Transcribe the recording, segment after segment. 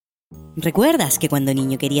¿Recuerdas que cuando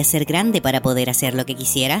niño querías ser grande para poder hacer lo que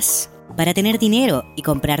quisieras? Para tener dinero y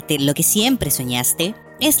comprarte lo que siempre soñaste.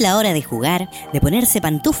 Es la hora de jugar, de ponerse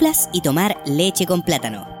pantuflas y tomar leche con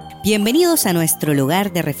plátano. Bienvenidos a nuestro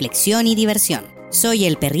lugar de reflexión y diversión. Soy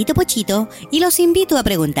el perrito Pochito y los invito a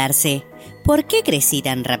preguntarse, ¿por qué crecí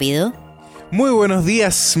tan rápido? Muy buenos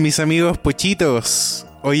días, mis amigos pochitos.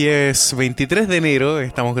 Hoy es 23 de enero,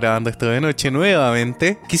 estamos grabando esto de noche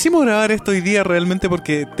nuevamente. Quisimos grabar esto hoy día realmente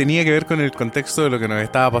porque tenía que ver con el contexto de lo que nos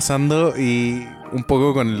estaba pasando y un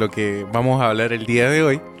poco con lo que vamos a hablar el día de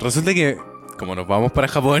hoy. Resulta que, como nos vamos para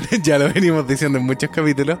Japón, ya lo venimos diciendo en muchos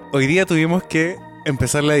capítulos, hoy día tuvimos que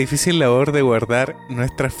empezar la difícil labor de guardar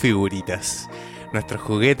nuestras figuritas. Nuestros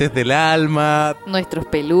juguetes del alma. Nuestros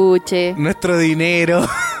peluches. Nuestro dinero.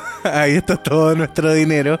 Ahí está todo nuestro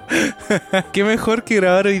dinero. Qué mejor que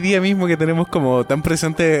grabar hoy día mismo que tenemos como tan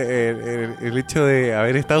presente el hecho de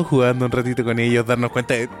haber estado jugando un ratito con ellos, darnos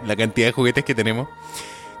cuenta de la cantidad de juguetes que tenemos,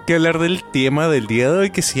 que hablar del tema del día de hoy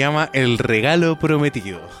que se llama el regalo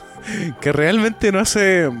prometido, que realmente no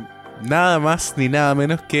hace nada más ni nada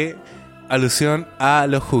menos que alusión a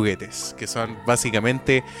los juguetes, que son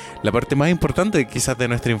básicamente la parte más importante quizás de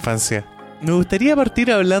nuestra infancia. Me gustaría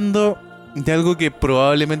partir hablando de algo que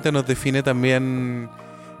probablemente nos define también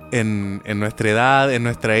en nuestra edad, en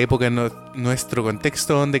nuestra época, en nuestro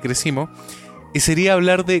contexto donde crecimos, y sería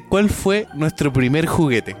hablar de cuál fue nuestro primer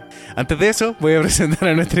juguete. Antes de eso, voy a presentar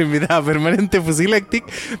a nuestra invitada permanente Fusilactic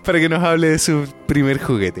para que nos hable de su primer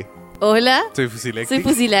juguete. Hola, Soy Fusilactic. soy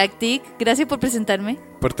Fusilactic. Gracias por presentarme.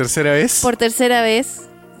 ¿Por tercera vez? Por tercera vez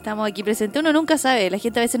estamos aquí presentes. Uno nunca sabe, la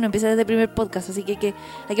gente a veces no empieza desde el primer podcast, así que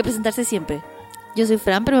hay que presentarse siempre. Yo soy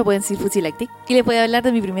Fran, pero me pueden decir Fusilactic. Y les voy a hablar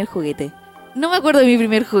de mi primer juguete. No me acuerdo de mi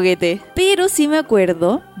primer juguete, pero sí me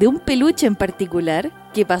acuerdo de un peluche en particular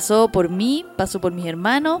que pasó por mí, pasó por mis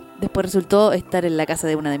hermanos. Después resultó estar en la casa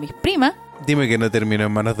de una de mis primas. Dime que no terminó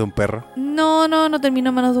en manos de un perro. No terminó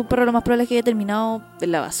en manos de un perro. Lo más probable es que haya terminado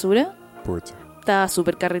en la basura. Pucha. Estaba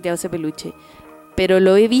súper carreteado ese peluche. Pero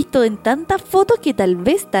lo he visto en tantas fotos que tal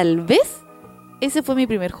vez, ese fue mi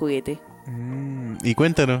primer juguete. Y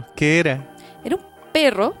cuéntanos, ¿qué era? Era un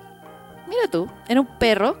perro, mira tú, era un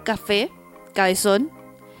perro, café, cabezón,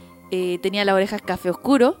 tenía las orejas café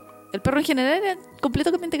oscuro. El perro en general era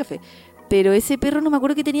completamente café, pero ese perro no me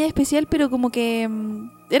acuerdo qué tenía de especial, pero como que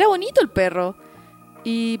era bonito el perro.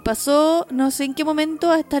 Y pasó, no sé en qué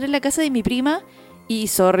momento, a estar en la casa de mi prima. Y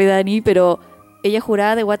sorry Dani, pero ella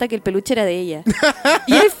juraba de guata que el peluche era de ella.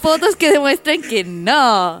 Y hay fotos que demuestran que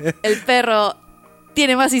no, el perro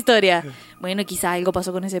tiene más historia. Bueno, quizá algo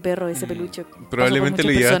pasó con ese perro, ese peluche. Probablemente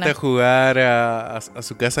lo llevaste a jugar a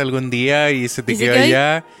su casa algún día y se te quedó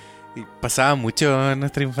allá. Y pasaba mucho en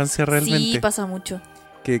nuestra infancia realmente. Sí, pasa mucho.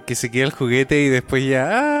 Que se queda el juguete y después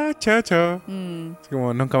ya, chao. Así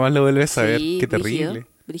como nunca más lo vuelves a ver. Qué terrible.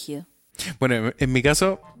 Brígido. Bueno, en mi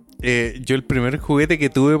caso, yo el primer juguete que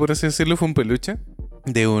tuve, por así decirlo, fue un peluche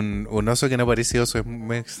de un oso que no parecía oso, es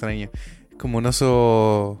muy extraño. Es como un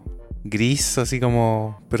oso gris, así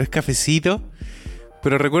como, pero es cafecito.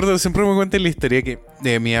 Pero recuerdo, siempre me cuentan la historia que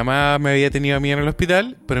mi mamá me había tenido a mí en el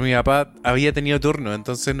hospital, pero mi papá había tenido turno,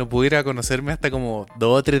 entonces no pude ir a conocerme hasta como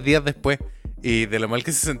 2 o 3 días después. Y de lo mal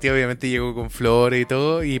que se sentía, obviamente llegó con flores y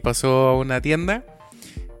todo, y pasó a una tienda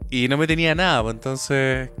y no me tenía nada, pues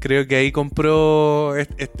entonces creo que ahí compró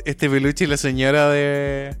este peluche y la señora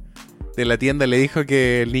de la tienda le dijo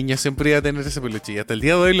que el niño siempre iba a tener ese peluche y hasta el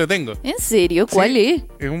día de hoy lo tengo. ¿En serio? ¿Cuál es?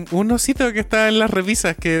 Es un osito que está en las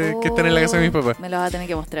revisas que están en la casa de mis papás. Me lo vas a tener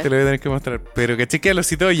que mostrar. Te lo voy a tener que mostrar. Pero caché que al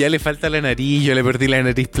osito ya le falta la nariz. Yo le perdí la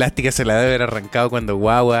nariz plástica, se la debe haber arrancado cuando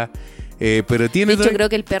guagua. Pero tiene. De hecho, creo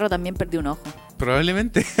que el perro también perdió un ojo.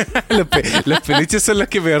 Probablemente. los peluches son los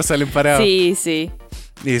que peor salen parados. Sí.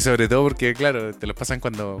 Y sobre todo porque, claro, te los pasan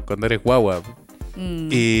cuando eres guagua.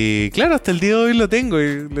 Y claro, hasta el día de hoy lo tengo.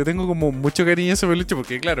 Y le tengo como mucho cariño a ese peluche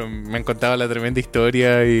porque, claro, me han contado la tremenda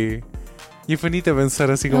historia y es bonito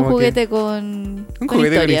pensar así como un juguete que con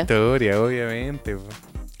historia, obviamente.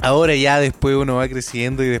 Ahora ya después uno va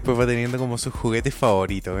creciendo y después va teniendo como sus juguetes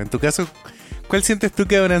favoritos. En tu caso, ¿cuál sientes tú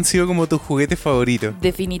que habrán sido como tus juguetes favoritos?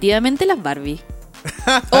 Definitivamente las Barbie.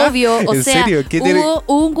 Obvio, o ¿En sea, serio? hubo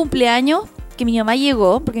un cumpleaños que mi mamá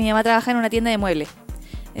llegó, porque mi mamá trabaja en una tienda de muebles.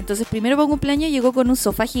 Entonces primero para un cumpleaños llegó con un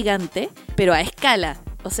sofá gigante, pero a escala.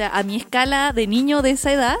 O sea, a mi escala de niño de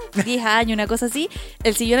esa edad, 10 años, una cosa así,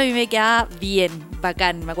 el sillón a mí me quedaba bien,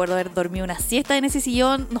 bacán. Me acuerdo haber dormido una siesta en ese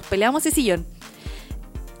sillón, nos peleamos ese sillón.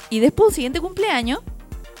 Y después, un siguiente cumpleaños,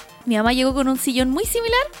 mi mamá llegó con un sillón muy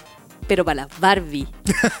similar, pero para las Barbie.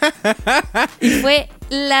 Y fue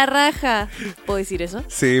la raja. ¿Puedo decir eso?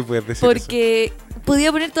 Sí, puedes decir porque eso.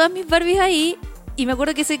 Podía poner todas mis Barbies ahí y me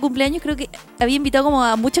acuerdo que ese cumpleaños creo que había invitado como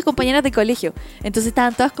a muchas compañeras de colegio. Entonces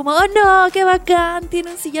estaban todas como, oh no, qué bacán,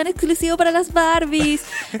 tiene un sillón exclusivo para las Barbies.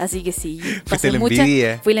 Así que sí, pasé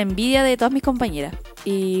fui la envidia de todas mis compañeras.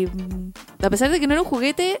 Y a pesar de que no era un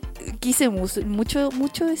juguete, quise mucho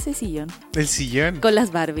ese sillón. ¿El sillón? Con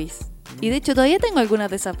las Barbies. Y de hecho todavía tengo algunas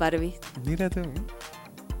de esas Barbies. Mira tú.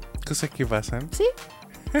 Cosas que pasan. Sí.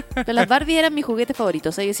 Pero las Barbies eran mis juguetes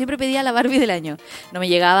favoritos. O sea, yo siempre pedía la Barbie del año. No me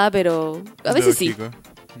llegaba, pero a veces lógico.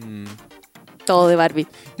 Sí. Todo de Barbie.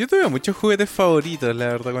 Yo tuve muchos juguetes favoritos, la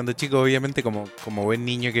verdad, cuando chico. Obviamente, como buen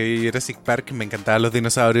niño que vivía en Jurassic Park, me encantaban los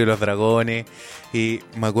dinosaurios y los dragones. Y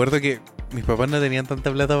me acuerdo que mis papás no tenían tanta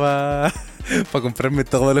plata para comprarme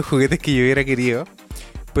todos los juguetes que yo hubiera querido.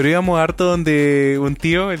 Pero íbamos harto donde un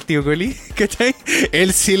tío, el tío Coli, ¿cachai?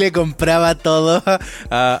 Él sí le compraba todo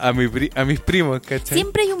a mis primos, ¿cachai?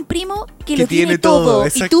 Siempre hay un primo que lo tiene todo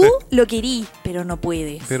y tú lo querís, pero no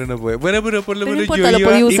puedes. Bueno, pero por lo menos no yo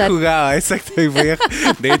iba y jugaba, exacto. Y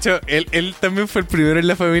de hecho, él también fue el primero en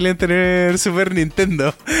la familia en tener Super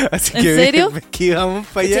Nintendo. Así ¿En que serio? Que íbamos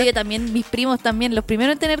para allá. Yo también, mis primos también, los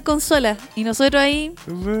primeros en tener consolas. Y nosotros ahí...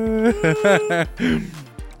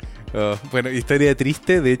 Oh, bueno, historia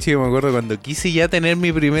triste. De hecho, yo me acuerdo cuando quise ya tener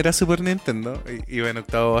mi primera Super Nintendo, iba en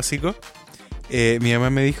octavo básico, mi mamá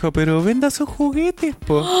me dijo, pero venda sus juguetes,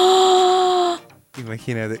 po.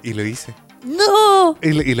 Imagínate, y lo hice. ¡No!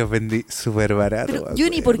 Y los vendí súper barato. Pero,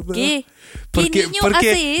 Johnny, ¿por qué? ¿Qué niño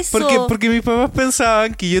hace eso? Porque mis papás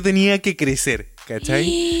pensaban que yo tenía que crecer, ¿cachai?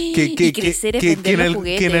 Y crecer es vender los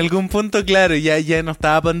juguetes. Que en algún punto, claro, ya no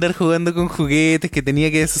estaba para andar jugando con juguetes, que tenía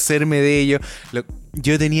que deshacerme de ellos.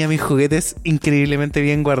 Yo tenía mis juguetes increíblemente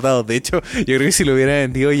bien guardados. De hecho, yo creo que si lo hubiera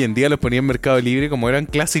vendido hoy en día, los ponía en Mercado Libre, como eran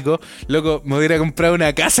clásicos, loco, me hubiera comprado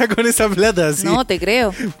una casa con esa plata, así. No, te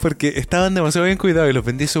creo. Porque estaban demasiado bien cuidados y los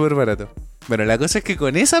vendí súper barato. Bueno, la cosa es que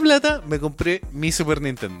con esa plata me compré mi Super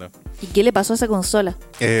Nintendo. ¿Y qué le pasó a esa consola?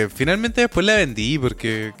 Finalmente después la vendí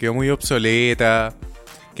porque quedó muy obsoleta.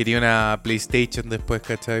 Quería una PlayStation después,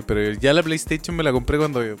 ¿cachai? Pero ya la PlayStation me la compré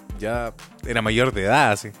cuando ya era mayor de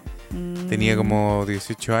edad, así. Tenía como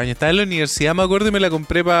 18 años. Estaba en la universidad, me acuerdo, y me la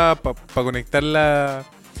compré para conectarla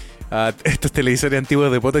a estos televisores antiguos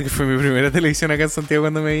de poto, que fue mi primera televisión acá en Santiago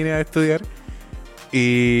cuando me vine a estudiar.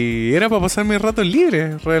 Y era para pasar mis ratos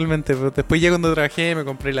libres, realmente. Pero después ya cuando trabajé me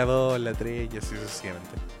compré la 2, la 3 y así sucesivamente.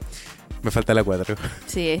 Me falta la 4.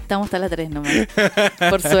 Sí, estamos hasta la 3 nomás.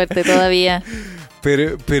 Por suerte todavía.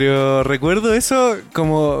 Pero recuerdo eso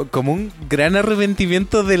como un gran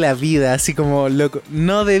arrepentimiento de la vida. Así como, loco,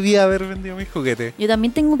 no debía haber vendido mis juguetes. Yo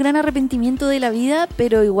también tengo un gran arrepentimiento de la vida,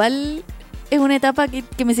 pero igual es una etapa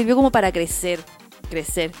que me sirvió como para crecer.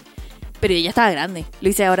 Pero ya estaba grande, lo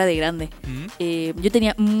hice ahora de grande. Yo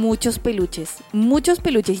tenía muchos peluches.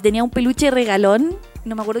 Y tenía un peluche regalón.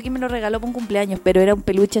 No me acuerdo quién me lo regaló para un cumpleaños, pero era un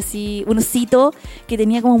peluche así, un osito que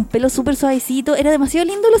tenía como un pelo súper suavecito. Era demasiado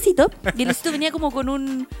lindo el osito. Y el osito venía como con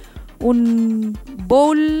un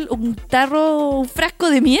bowl, un tarro, un frasco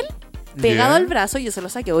de miel pegado al brazo. Yo se lo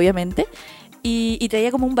saqué, obviamente. Y traía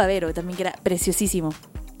como un babero también, que era preciosísimo.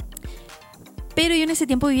 Pero yo en ese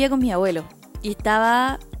tiempo vivía con mi abuelo. Y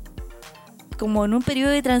estaba como en un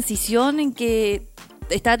periodo de transición en que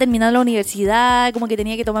estaba terminando la universidad, como que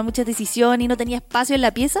tenía que tomar muchas decisiones y no tenía espacio en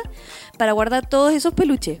la pieza para guardar todos esos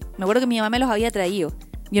peluches. Me acuerdo que mi mamá me los había traído.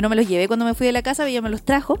 Yo no me los llevé cuando me fui de la casa, ella me los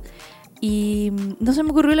trajo. Y no se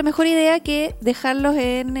me ocurrió la mejor idea que dejarlos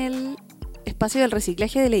en el espacio del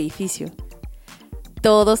reciclaje del edificio.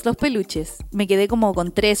 Todos los peluches. Me quedé como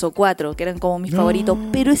con 3 o 4, que eran como mis favoritos.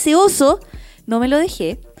 Pero ese oso no me lo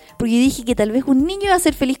dejé, porque dije que tal vez un niño iba a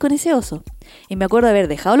ser feliz con ese oso. Y me acuerdo de haber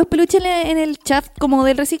dejado los peluches en el shaft como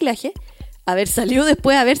del reciclaje, haber salido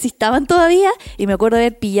después a ver si estaban todavía, y me acuerdo de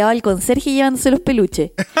haber pillado al conserje llevándose los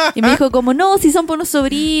peluches. Y me dijo como, no, si son por unos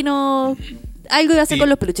sobrinos, algo iba a hacer con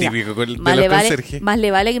los peluches. Típico más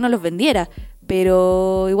le vale que no los vendiera.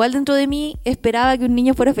 Pero igual dentro de mí esperaba que un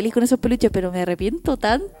niño fuera feliz con esos peluches, pero me arrepiento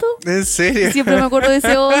tanto. ¿En serio? Y siempre me acuerdo de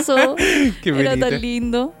ese oso. Era bonita. tan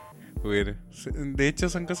lindo. Bueno, de hecho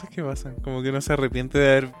son cosas que pasan. Como que uno se arrepiente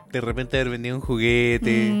de repente haber vendido un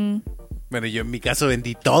juguete. Bueno, yo en mi caso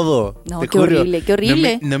vendí todo. No, te qué juro, horrible, qué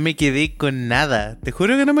horrible. No me quedé con nada. Te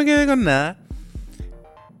juro que no me quedé con nada.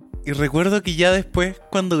 Y recuerdo que ya después,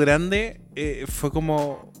 cuando grande, fue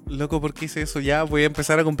como, loco, ¿por qué hice eso? Ya voy a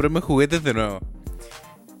empezar a comprarme juguetes de nuevo.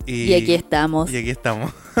 Y aquí estamos.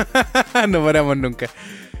 No paramos nunca.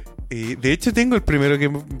 De hecho tengo el primero que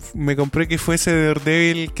me compré, que fue ese de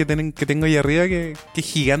Daredevil que tengo ahí arriba, que es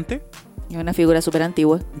gigante. Es una figura súper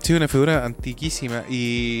antigua. Sí, una figura antiquísima.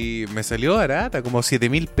 Y me salió barata, como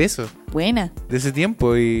 7,000 pesos. Buena. De ese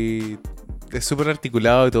tiempo. Y es súper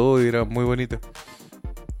articulado y todo, y era muy bonito.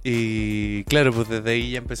 Y claro, pues desde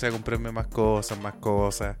ahí ya empecé a comprarme más cosas, más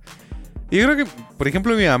cosas. Y yo creo que, por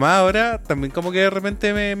ejemplo, mi mamá ahora también como que de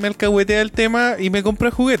repente me alcahuetea el tema y me compra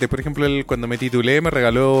juguetes. Por ejemplo, cuando me titulé me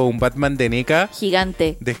regaló un Batman de NECA.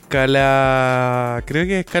 Gigante. De escala, creo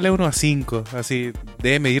que de escala 1 a 5. Así,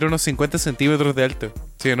 debe medir unos 50 centímetros de alto.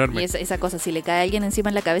 Sí, enorme. Y esa cosa, si le cae a alguien encima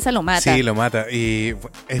en la cabeza, lo mata. Sí, lo mata. Y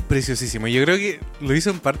es preciosísimo. Yo creo que lo hizo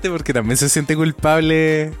en parte porque también se siente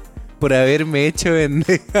culpable por haberme hecho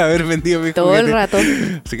haber vendido mi todo juguete. el rato.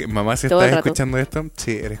 Así que, mamá, si Todo estás el rato. escuchando esto,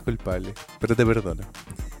 sí, eres culpable, pero te perdono.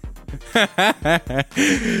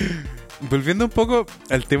 Volviendo un poco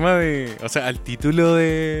al tema al título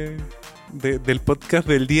del podcast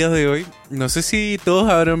del día de hoy, no sé si todos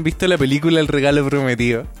habrán visto la película El Regalo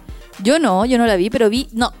Prometido. Yo no la vi, pero vi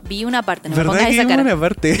una parte. No me ¿Verdad pongas que esa vimos cara. una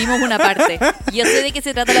parte? Vimos una parte. Yo sé de qué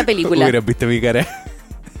se trata la película. Hubieran visto mi cara.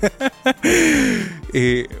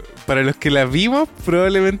 Para los que la vimos,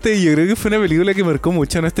 probablemente yo creo que fue una película que marcó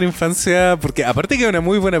mucho nuestra infancia, porque aparte que era una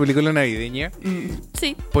muy buena película navideña,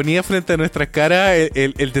 Sí. ponía frente a nuestras caras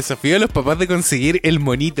el desafío de los papás de conseguir el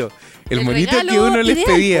monito. El monito regalo que uno les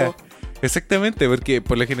ideal, pedía. po. Exactamente, porque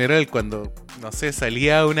por lo general cuando, no sé,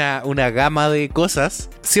 salía una gama de cosas,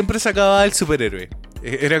 siempre sacaba al superhéroe.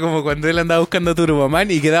 Era como cuando él andaba buscando a Turboman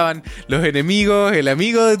y quedaban los enemigos, el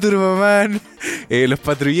amigo de Turboman, los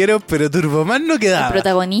patrulleros, pero Turboman no quedaba. El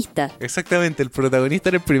protagonista. Exactamente, el protagonista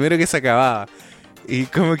era el primero que se acababa. Y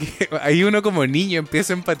como que ahí uno como niño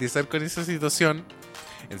empieza a empatizar con esa situación,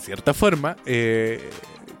 en cierta forma, de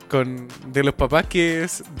los papás que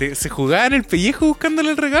se jugaban el pellejo buscándole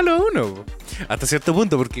el regalo a uno. Hasta cierto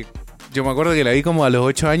punto, porque yo me acuerdo que la vi como a los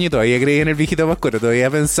 8 años y todavía creía en el viejito Pascuero. Todavía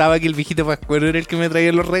pensaba que el viejito Pascuero era el que me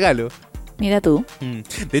traía los regalos. Mira tú.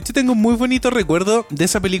 De hecho, tengo un muy bonito recuerdo de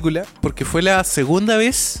esa película porque fue la segunda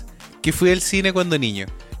vez que fui al cine cuando niño.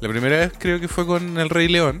 La primera vez creo que fue con El Rey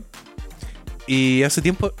León. Y hace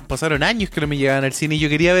tiempo, pasaron años que no me llevaban al cine y yo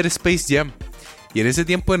quería ver Space Jam. Y en ese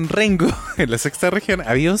tiempo en Rengo, en la sexta región,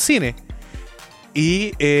 había un cine.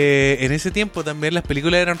 Y en ese tiempo también las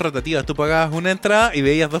películas eran rotativas. Tú pagabas una entrada y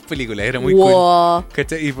veías 2 películas. Era muy Wow. cool.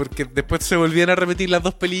 ¿Cachai? Y porque después se volvían a repetir las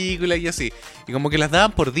 2 películas y así. Y como que las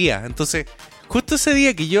daban por día. Entonces, justo ese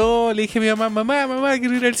día que yo le dije a mi mamá,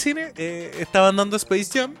 quiero ir al cine, estaban dando Space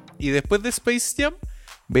Jam. Y después de Space Jam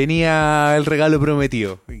venía El Regalo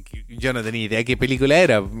Prometido. Yo no tenía idea qué película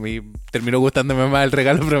era. Me terminó gustándome más El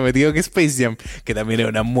Regalo Prometido que Space Jam, que también era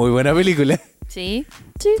una muy buena película. Sí.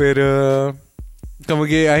 Pero como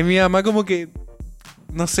que a mi mamá como que,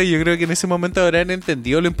 no sé, yo creo que en ese momento habrán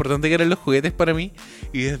entendido lo importante que eran los juguetes para mí.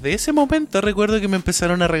 Y desde ese momento recuerdo que me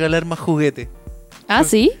empezaron a regalar más juguetes. Ah,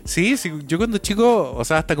 ¿sí? Sí, yo cuando chico, o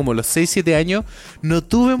sea, hasta como los 6, 7 años, no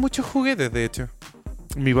tuve muchos juguetes, de hecho.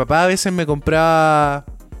 Mi papá a veces me compraba,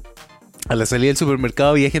 a la salida del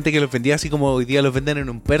supermercado había gente que los vendía así como hoy día los venden en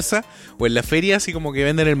un persa, o en la feria así como que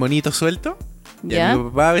venden el monito suelto. Y ¿Ya? mi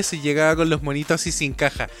papá a veces llegaba con los monitos así sin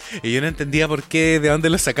caja. Y yo no entendía por qué, de dónde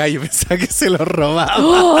los sacaba. Yo pensaba que se los robaba.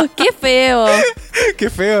 ¡Oh, qué feo! Qué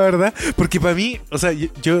feo, ¿verdad? Porque para mí, o sea,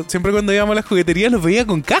 yo siempre cuando íbamos a las jugueterías los veía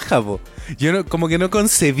con caja, po. Yo no, como que no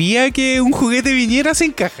concebía que un juguete viniera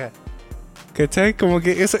sin caja. ¿Cachai? Como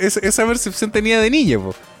que esa percepción tenía de niño,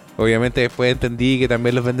 po. Obviamente después entendí que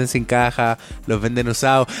también los venden sin caja, los venden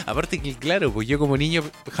usados. Aparte que, claro, pues yo como niño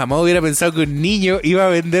jamás hubiera pensado que un niño iba a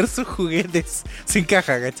vender sus juguetes sin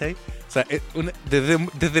caja, ¿cachai? O sea,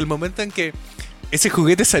 desde el momento en que ese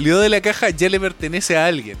juguete salió de la caja ya le pertenece a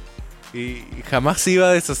alguien. Y jamás se iba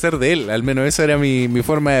a deshacer de él. Al menos esa era mi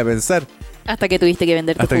forma de pensar. Hasta que tuviste que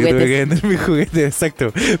vender tus Hasta que juguetes. tuve que vender mis juguetes,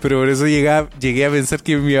 exacto. Pero por eso llegué a pensar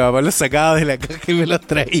que mi papá los sacaba de la caja y me los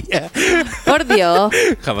traía. Por Dios.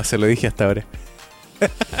 Jamás se lo dije hasta ahora.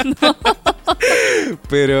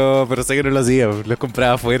 Pero sé que no lo hacía. Los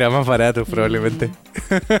compraba afuera, más baratos probablemente.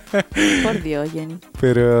 Por Dios, Jenny.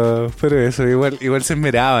 Pero eso, igual se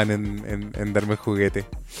esmeraban en darme juguete.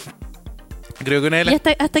 Creo que una de ¿Y las...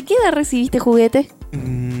 hasta qué edad recibiste juguetes?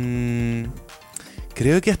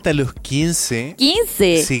 Creo que hasta los 15.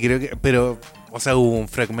 ¿15? Sí, creo que... Pero, o sea, hubo un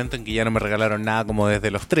fragmento en que ya no me regalaron nada como desde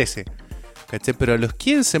los 13. ¿Cachai? Pero a los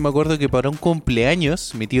 15 me acuerdo que para un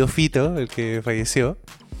cumpleaños, mi tío Fito, el que falleció,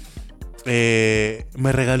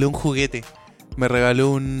 me regaló un juguete. Me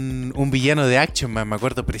regaló un villano de Action Man, me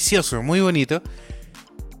acuerdo, precioso, muy bonito.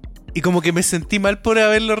 Y como que me sentí mal por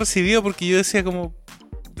haberlo recibido porque yo decía como...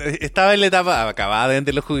 Estaba en la etapa, acababa de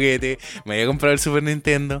vender los juguetes, me había comprado el Super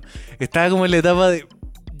Nintendo. Estaba como en la etapa de...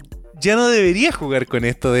 Ya no debería jugar con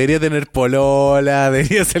esto, debería tener polola,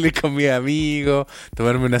 debería salir con mis amigos,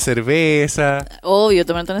 tomarme una cerveza. Obvio,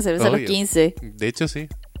 tomarte una cerveza a los Obvio. 15. De hecho, sí.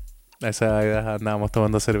 A esa edad andábamos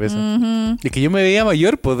tomando cerveza. Ujú. Es que yo me veía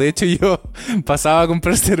mayor, pues de hecho yo pasaba a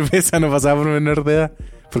comprar cerveza, no pasaba por menor de edad,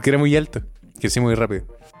 porque era muy alto. Crecí muy rápido.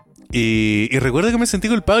 Y recuerdo que me sentí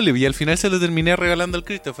culpable y al final se lo terminé regalando al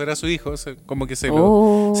Christopher, a su hijo. Como que se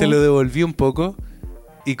lo devolví un poco.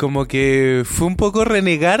 Y como que fue un poco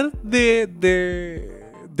renegar de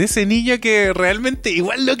ese niño que realmente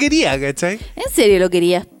igual lo quería, ¿cachai? ¿En serio lo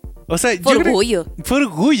querías? O sea, Fue orgullo. Fue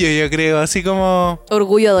orgullo, yo creo, así como...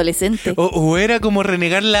 Orgullo adolescente. O era como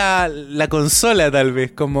renegar la consola, tal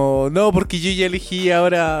vez. Como, no, porque yo ya elegí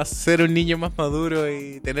ahora ser un niño más maduro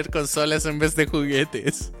y tener consolas en vez de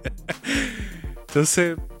juguetes.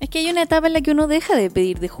 Entonces... Es que hay una etapa en la que uno deja de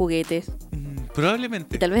pedir de juguetes.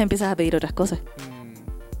 Probablemente. Y tal vez empiezas a pedir otras cosas.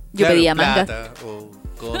 Yo Claro, pedía mangas. plata o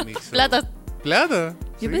cómics. Plata. ¿Plata?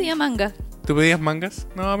 Yo Sí. pedía mangas. ¿Tú pedías mangas?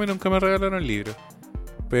 No, a mí nunca me regalaron libros.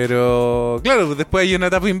 Pero, claro, después hay una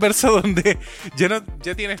etapa inversa donde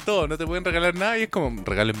ya tienes todo, no te pueden regalar nada y es como,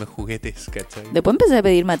 regálenme juguetes, ¿cachai? Después empecé a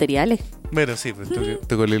pedir materiales. Bueno, sí, pues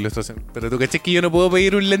tú con la ilustración. Pero tú caché que yo no puedo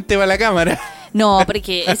pedir un lente para la cámara. No,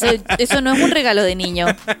 porque eso no es un regalo de niño.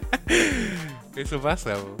 Eso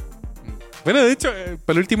pasa, po. Bueno, de hecho,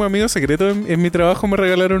 para el último amigo secreto en mi trabajo me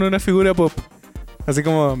regalaron una figura pop. Así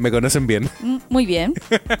como me conocen bien. Muy bien,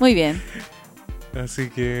 muy bien. Así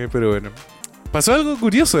que, pero bueno. Pasó algo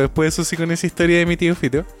curioso después, eso sí, con esa historia de mi tío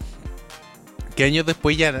Fito. Que años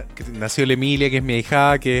después ya nació la Emilia, que es mi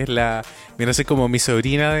hija, que es viene a ser como mi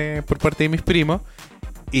sobrina por parte de mis primos.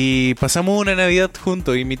 Y pasamos una Navidad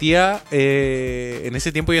juntos. Y mi tía, en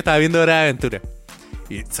ese tiempo yo estaba viendo Hora de Aventura.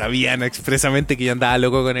 Y sabían expresamente que yo andaba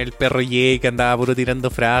loco con el perro Jay, que andaba puro tirando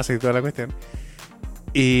frases y toda la cuestión.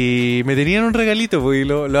 Y me tenían un regalito, pues, y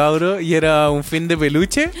lo abro y era un fin de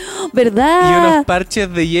peluche ¿Verdad? y unos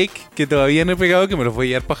parches de Jake que todavía no he pegado, que me los voy a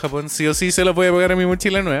llevar para Japón. Sí o sí se los voy a pegar a mi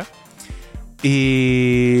mochila nueva.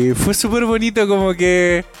 Y fue súper bonito, como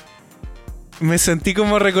que me sentí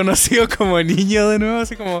como reconocido como niño de nuevo,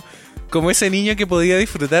 así como ese niño que podía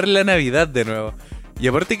disfrutar la Navidad de nuevo. Y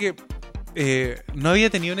aparte que no había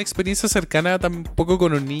tenido una experiencia cercana tampoco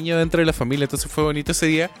con un niño dentro de la familia, entonces fue bonito ese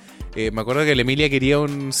día. Me acuerdo que la Emilia quería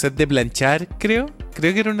un set de planchar, creo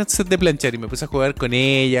que era un set de planchar y me puse a jugar con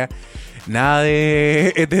ella. Nada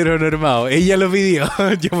de heteronormado, ella lo pidió.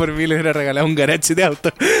 Yo por mí le hubiera regalado un garage de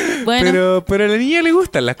auto. Bueno. Pero a la niña le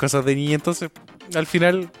gustan las cosas de niña, entonces al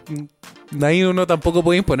final ahí uno tampoco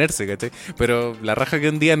puede imponerse, ¿cachai? Pero la raja que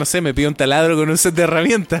un día, no sé, me pide un taladro con un set de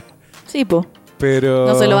herramientas. Sí, po. Pero...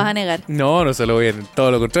 No se lo vas a negar. No se lo voy a...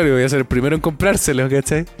 Todo lo contrario, voy a ser el primero en comprárselo,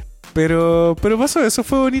 ¿cachai? Pero pasó, eso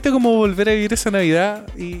fue bonito, como volver a vivir esa Navidad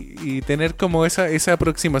y tener como esa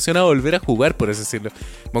aproximación a volver a jugar, por así decirlo.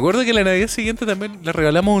 Me acuerdo que la Navidad siguiente también le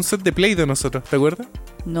regalamos un set de Play-Doh nosotros, ¿te acuerdas?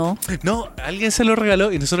 No. No, alguien se lo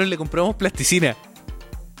regaló y nosotros le compramos plasticina.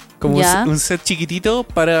 Como un set chiquitito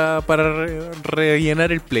para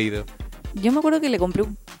rellenar el Play-Doh. Yo me acuerdo que le compré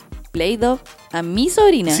un Play-Doh a mi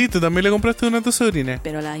sobrina. Sí, tú también le compraste uno a tu sobrina.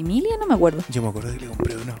 Pero a la Emilia no me acuerdo. Yo me acuerdo que le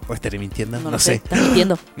compré uno. ¿O estaré mintiendo? No lo sé. Estás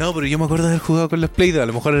mintiendo. No, pero yo me acuerdo de haber jugado con los Play-Doh. A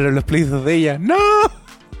lo mejor eran los Play-Doh de ella. ¡No!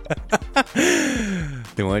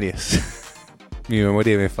 Memorias. Mi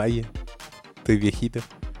memoria me falla. Estoy viejito.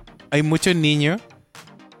 Hay muchos niños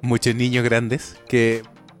grandes, que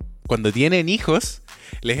cuando tienen hijos,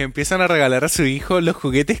 les empiezan a regalar a su hijo los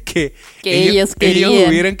juguetes que ellos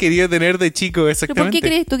hubieran querido tener de chico, exactamente. ¿Pero por qué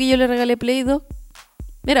crees tú que yo le regalé Play-Doh?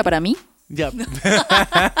 ¿Era para mí? Ya. Pero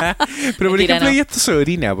por Mentira, ejemplo, no. ella es tu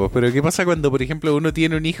sobrina, pues. Pero ¿qué pasa cuando, por ejemplo, uno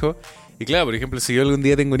tiene un hijo? Y claro, por ejemplo, si yo algún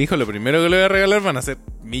día tengo un hijo, lo primero que le voy a regalar van a ser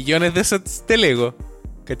millones de sets de Lego.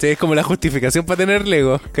 ¿Cachai? Es como la justificación para tener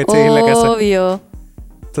Lego, ¿cachai? En la casa. Obvio.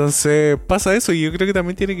 Entonces pasa eso, y yo creo que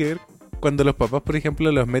también tiene que ver cuando los papás, por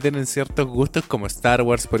ejemplo, los meten en ciertos gustos como Star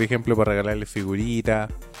Wars, por ejemplo, para regalarles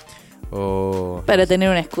figuritas. O Para tener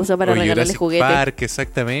una excusa para regalarle Jurassic juguetes. Park,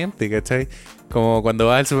 exactamente, ¿cachai? Como cuando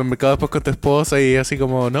vas al supermercado después con tu esposa y así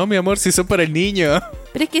como, no, mi amor, si son para el niño.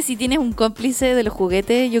 Pero es que si tienes un cómplice de los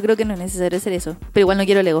juguetes, yo creo que no es necesario hacer eso. Pero igual no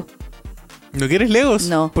quiero Lego. ¿No quieres Legos?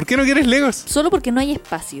 No. ¿Por qué no quieres Legos? Solo porque no hay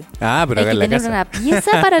espacio. Ah, pero Hay acá que en la tener casa. una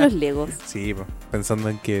pieza para los Legos. Sí, pues, pensando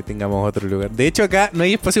en que tengamos otro lugar. De hecho, acá no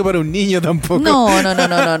hay espacio para un niño tampoco. No.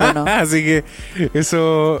 Así que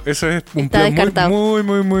eso es un Está plan descartado. muy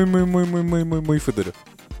futuro.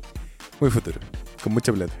 Muy futuro. Con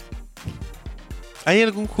mucha plata. ¿Hay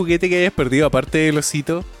algún juguete que hayas perdido aparte del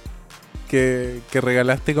osito que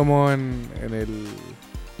regalaste como en el...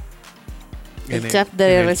 El shaft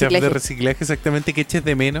de reciclaje. shaft de reciclaje, exactamente, que eches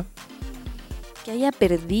de menos? Que haya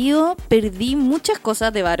perdido. Perdí muchas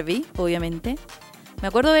cosas de Barbie, obviamente. Me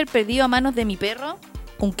acuerdo de haber perdido a manos de mi perro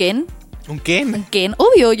un Ken. ¿Un Ken? Un Ken.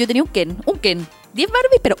 Obvio, yo tenía un Ken. Un Ken. 10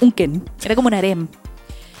 Barbies, pero un Ken. Era como un harem.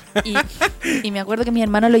 Y me acuerdo que mis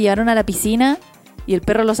hermanos lo llevaron a la piscina y el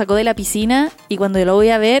perro lo sacó de la piscina y cuando yo lo voy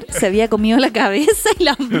a ver se había comido la cabeza y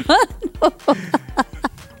las manos.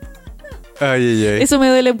 Ay. Eso me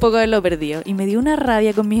duele un poco haberlo perdido. Y me dio una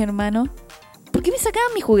rabia con mis hermanos. ¿Por qué me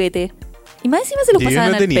sacaban mi juguete? Y más encima se los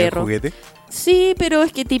pasaban al perro. Juguete? Sí, pero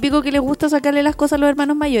es que típico que les gusta sacarle las cosas a los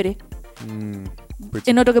hermanos mayores. Pues,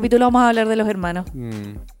 En otro capítulo vamos a hablar de los hermanos.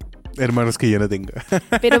 hermanos que yo no tengo.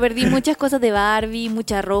 Pero perdí muchas cosas de Barbie,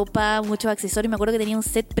 mucha ropa, muchos accesorios. Me acuerdo que tenía un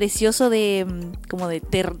set precioso de como de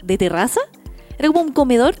terraza. Era como un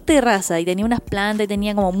comedor terraza y tenía unas plantas y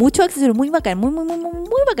tenía como muchos accesorios. Muy bacán, muy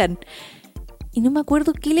bacán. Y no me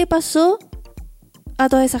acuerdo qué le pasó a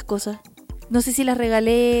todas esas cosas. No sé si las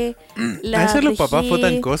regalé, A veces los papás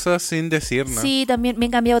botan cosas sin decir, ¿no? Sí, también me he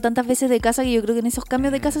cambiado tantas veces de casa que yo creo que en esos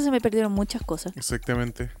cambios de casa se me perdieron muchas cosas.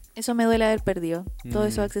 Exactamente. Eso me duele haber perdido. Todos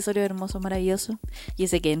esos accesorios hermosos, maravillosos. Y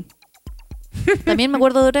ese Ken. También me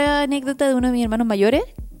acuerdo de otra anécdota de uno de mis hermanos mayores,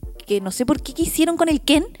 que no sé por qué hicieron con el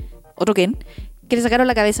Ken, otro Ken, que le sacaron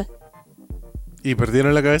la cabeza. ¿Y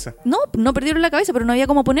perdieron la cabeza? No perdieron la cabeza, pero no había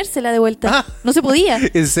cómo ponérsela de vuelta. No se podía.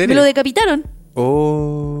 ¿En serio? Me lo decapitaron.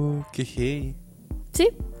 Oh, qué hey. Sí.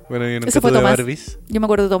 Bueno, yo nunca Ese fue tuve Tomás. Barbies. Yo me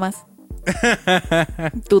acuerdo de Tomás.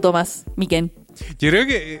 Tú, Tomás, mi Ken. Yo creo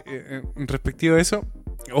que respectivo a eso.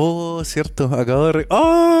 Oh, cierto,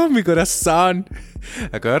 ¡oh, mi corazón!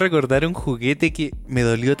 Acabo de recordar un juguete que me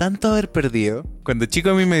dolió tanto haber perdido. Cuando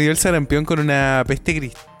chico a mí me dio el sarampión con una peste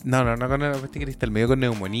cristal. No con una peste cristal, me dio con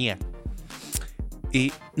neumonía.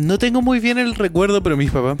 Y no tengo muy bien el recuerdo, pero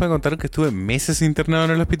mis papás me contaron que estuve meses internado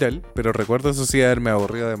en el hospital. Pero recuerdo eso sí haberme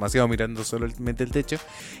aburrido demasiado mirando solamente el techo.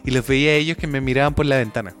 Y los veía a ellos que me miraban por la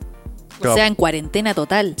ventana. O sea, en cuarentena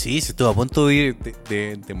total. Sí, se estuvo a punto de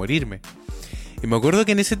morirme. Y me acuerdo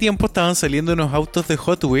que en ese tiempo estaban saliendo unos autos de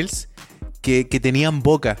Hot Wheels que tenían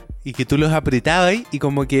boca. Y que tú los apretabas y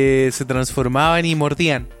como que se transformaban y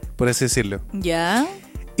mordían, por así decirlo. ¿Ya?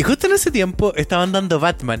 Y justo en ese tiempo estaban dando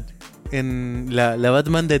Batman. En la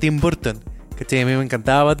Batman de Tim Burton. ¿Cachai? A mí me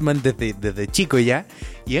encantaba Batman desde chico ya.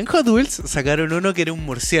 Y en Hot Wheels sacaron uno que era un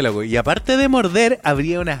murciélago. Y aparte de morder,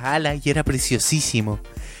 abría unas alas y era preciosísimo.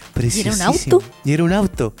 ¿Y era un auto? Y era un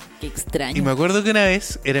auto. Qué extraño. Y me acuerdo que una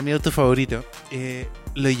vez, era mi auto favorito,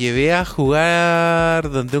 lo llevé a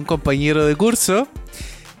jugar donde un compañero de curso,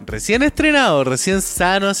 recién estrenado, recién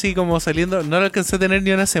sano, así como saliendo. No lo alcancé a tener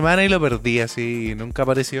ni una semana y lo perdí así, y nunca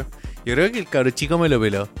apareció. Yo creo que el cabro chico me lo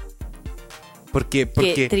peló. Porque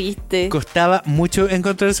Qué triste. Costaba mucho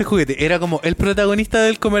encontrar ese juguete. Era como el protagonista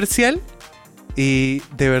del comercial y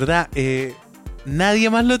de verdad nadie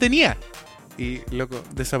más lo tenía. Y loco,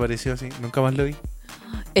 desapareció así, nunca más lo vi.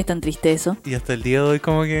 Es tan triste eso. Y hasta el día de hoy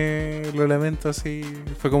como que lo lamento así.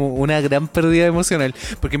 Fue como una gran pérdida emocional.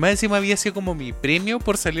 Porque más encima había sido como mi premio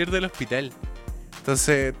por salir del hospital.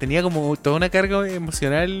 Entonces tenía como toda una carga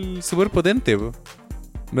emocional súper potente, po.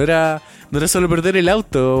 No era solo perder el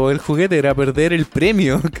auto o el juguete, era perder el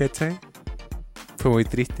premio, ¿cachai? Fue muy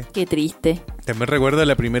triste. Qué triste. También recuerdo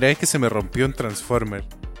la primera vez que se me rompió un Transformer.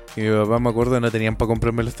 Y mi papá, me acuerdo, no tenían para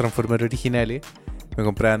comprarme los Transformers originales. Me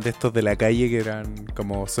compraban de estos de la calle que eran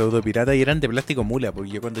como pseudo pirata y eran de plástico mula,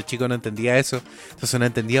 porque yo cuando chico no entendía eso. Entonces no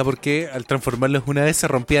entendía por qué al transformarlos una vez se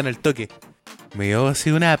rompían al toque. Me dio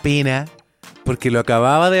así una pena, porque lo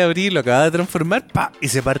acababa de abrir, lo acababa de transformar, ¡pa! Y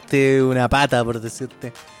se parte una pata, por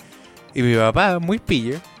decirte. Y mi papá, muy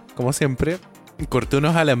pillo, como siempre, cortó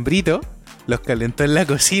unos alambritos, los calentó en la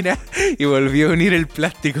cocina y volvió a unir el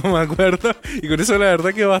plástico, me acuerdo. Y con eso la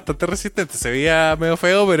verdad quedó bastante resistente. Se veía medio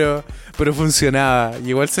feo, pero funcionaba. Y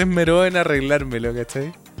igual se esmeró en arreglármelo,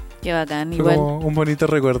 ¿cachai? Qué bacán, Fue igual. como un bonito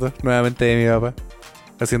recuerdo, nuevamente, de mi papá,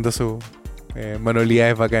 haciendo sus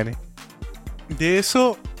manualidades bacanes. De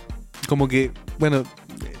eso, como que, bueno,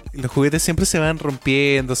 los juguetes siempre se van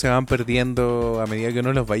rompiendo, se van perdiendo a medida que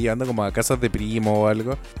uno los va llevando como a casas de primo o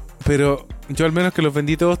algo. Pero yo al menos que los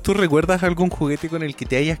vendí todos, ¿tú recuerdas algún juguete con el que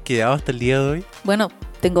te hayas quedado hasta el día de hoy? Bueno,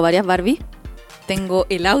 tengo varias Barbie. Tengo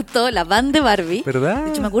el auto, la van de Barbie. ¿Verdad?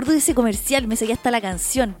 De hecho, me acuerdo de ese comercial, me seguía hasta la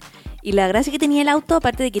canción. Y la gracia que tenía el auto,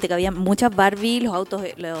 aparte de que te cabían muchas Barbie, los autos,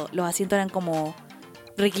 los asientos eran como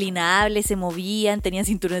reclinables, se movían, tenían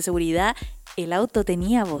cinturón de seguridad. El auto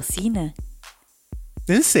tenía bocina.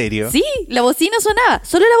 ¿En serio? Sí, la bocina sonaba,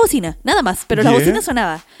 solo la bocina, nada más, pero la bocina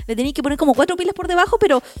sonaba. Le tenía que poner como 4 pilas por debajo,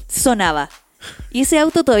 pero sonaba. Y ese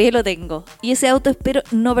auto todavía lo tengo. Y ese auto espero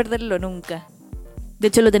no perderlo nunca. De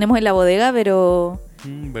hecho lo tenemos en la bodega, pero...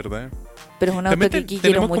 ¿Verdad? Pero es un auto También que quiero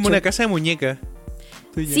tenemos mucho. como una casa de muñecas.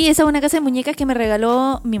 Sí, esa es una casa de muñecas que me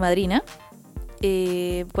regaló mi madrina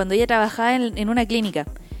cuando ella trabajaba en una clínica.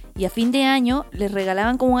 Y a fin de año les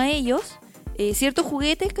regalaban como a ellos ciertos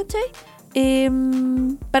juguetes, ¿cachai?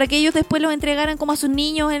 Para que ellos después los entregaran como a sus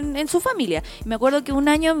niños en su familia. Y me acuerdo que un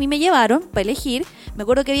año a mí me llevaron para elegir. Me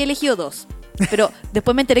acuerdo que había elegido 2, pero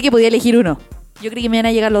después me enteré que podía elegir 1. Yo creí que me iban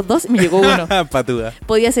a llegar los 2 y me llegó 1. Patuda.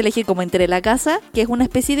 Podías elegir como entre la casa, que es una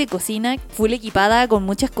especie de cocina full equipada con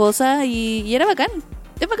muchas cosas y era bacán.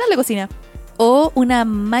 Es bacán la cocina. O una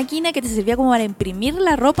máquina que te servía como para imprimir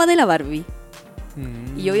la ropa de la Barbie.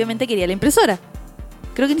 Y obviamente quería la impresora.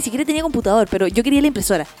 Creo que ni siquiera tenía computador, pero yo quería la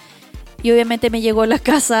impresora. Y obviamente me llegó a la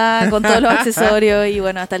casa con todos los accesorios y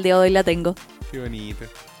bueno, hasta el día de hoy la tengo. Qué bonito.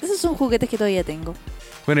 Esos son juguetes que todavía tengo.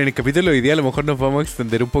 Bueno, en el capítulo de hoy día a lo mejor nos vamos a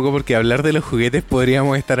extender un poco porque hablar de los juguetes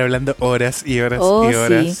podríamos estar hablando horas y horas y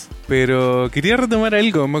horas. Sí. Pero quería retomar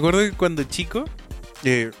algo. Me acuerdo que cuando chico,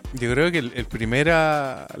 yo creo que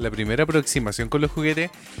la primera aproximación con los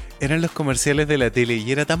juguetes eran los comerciales de la tele.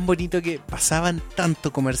 Y era tan bonito que pasaban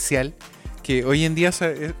tanto comercial que hoy en día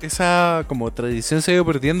esa como tradición se ha ido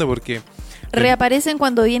perdiendo porque... Reaparecen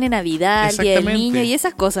cuando viene Navidad, el Día del Niño y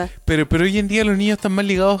esas cosas. Pero hoy en día los niños están más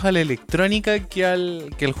ligados a la electrónica que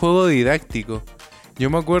al juego didáctico. Yo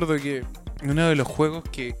me acuerdo que uno de los juegos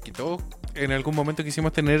que todos en algún momento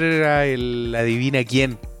quisimos tener era el Adivina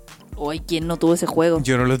Quién. Hoy, ¿quién no tuvo ese juego?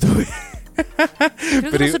 Yo no lo tuve.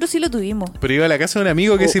 Creo que nosotros sí lo tuvimos. Pero iba a la casa de un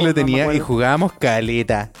amigo que sí lo tenía y jugábamos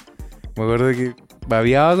caleta. Me acuerdo que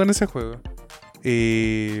babeaba con ese juego.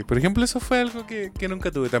 Por ejemplo, eso fue algo que nunca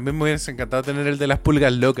tuve. También me hubiese encantado tener el de las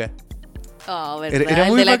pulgas locas. Oh, ¿verdad? Era el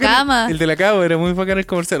muy de la bacán, cama. El de la cama era muy bacán el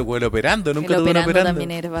comercial. O el operando, nunca tuve un operando. También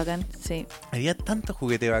era bacán, sí. Había tanto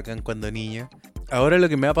juguete bacán cuando niño. Ahora lo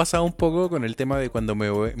que me ha pasado un poco con el tema de cuando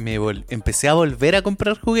empecé a volver a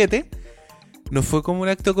comprar juguetes, no fue como un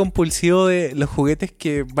acto compulsivo de los juguetes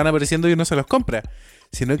que van apareciendo y uno se los compra,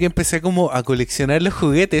 sino que empecé como a coleccionar los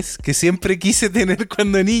juguetes que siempre quise tener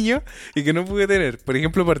cuando niño y que no pude tener. Por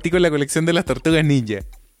ejemplo, partí con la colección de las tortugas ninja.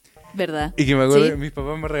 ¿Verdad? Y que me acuerdo ¿Sí? que mis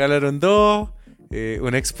papás me regalaron 2,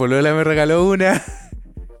 una ex polola me regaló una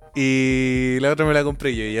y la otra me la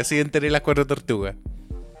compré yo y así enteré las 4 tortugas.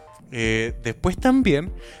 Después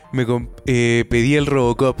también pedí el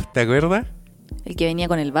Robocop, ¿te acuerdas? ¿El que venía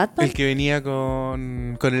con el Batman? El que venía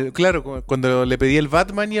con el... Claro, cuando le pedí el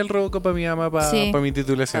Batman y el Robocop a mi mamá para mi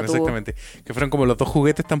titulación, exactamente. Que fueron como los 2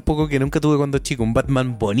 juguetes tampoco que nunca tuve cuando chico. Un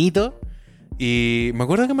Batman bonito. Y me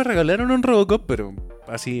acuerdo que me regalaron un Robocop, pero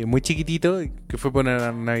así, muy chiquitito, que fue por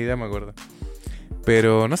Navidad, me acuerdo.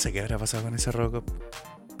 Pero no sé qué habrá pasado con ese Robocop.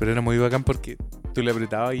 Pero era muy bacán porque tú le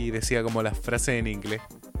apretabas y decía como las frases en inglés.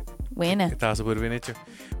 Buena. Estaba súper bien hecho.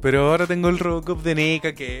 Pero ahora tengo el Robocop de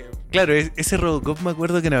NECA que... Claro, ese Robocop me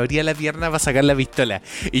acuerdo que no abría la pierna para sacar la pistola.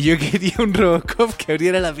 Y yo quería un Robocop que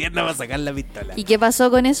abriera la pierna para sacar la pistola. ¿Y qué pasó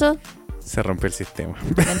con eso? Se rompió el sistema.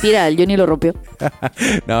 Mentira, el Johnny lo rompió.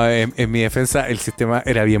 No, en mi defensa el sistema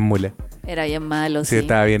era bien mula. Era bien malo, sí. Sí,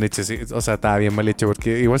 estaba bien hecho, sí. O sea, estaba bien mal hecho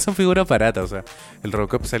porque igual son figuras baratas. O sea, el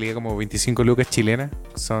Robocop salía como 25 lucas chilenas.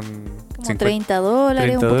 Son como 50, $30, 30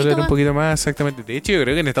 dólares, más. un poquito más, exactamente. De hecho, yo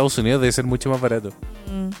creo que en Estados Unidos debe ser mucho más barato.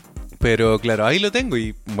 Pero claro, ahí lo tengo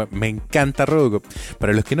y me encanta Robocop.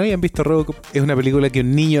 Para los que no hayan visto Robocop, es una película que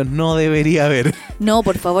un niño no debería ver. No,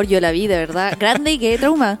 por favor, yo la vi, de verdad. Grande y qué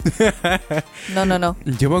trauma. No.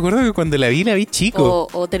 Yo me acuerdo que cuando la vi chico.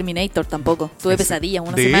 O Terminator tampoco. Tuve pesadillas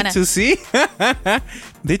una de semana. De hecho, sí.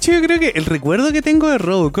 De hecho, yo creo que el recuerdo que tengo de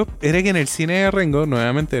Robocop era que en el cine de Rengo,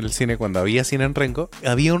 nuevamente en el cine, cuando había cine en Rengo,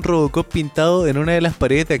 había un Robocop pintado en una de las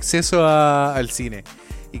paredes de acceso al cine.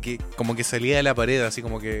 Y que como que salía de la pared, así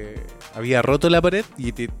como que había roto la pared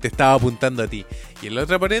y te estaba apuntando a ti. Y en la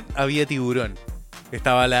otra pared había tiburón.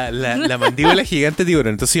 Estaba la mandíbula gigante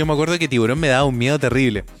tiburón. Entonces yo me acuerdo que tiburón me daba un miedo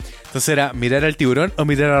terrible. Entonces era mirar al tiburón o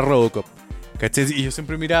mirar a Robocop. ¿Cachai? Y yo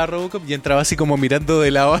siempre miraba a Robocop y entraba así como mirando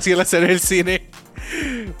de lado hacia la sala del cine.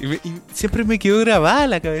 Y siempre me quedó grabada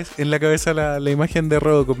en la cabeza la imagen de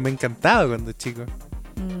Robocop. Me encantaba cuando chico.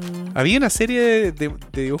 Había una serie de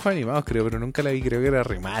dibujos animados, creo, pero nunca la vi, creo que era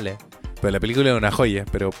re mala. Pero la película era una joya,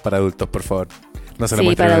 pero para adultos, por favor. No se la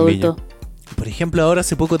muestren a los niños. Por ejemplo, ahora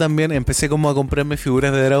hace poco también empecé como a comprarme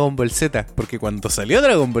figuras de Dragon Ball Z, porque cuando salió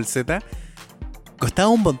Dragon Ball Z, costaba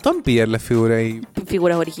un montón pillar las figuras.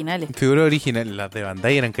 Figuras originales. Figuras originales, las de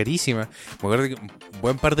Bandai eran carísimas. Me acuerdo que un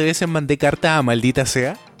buen par de veces mandé carta a Maldita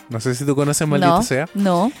Sea. No sé si tú conoces Maldita Sea.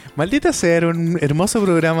 No. Maldita Sea era un hermoso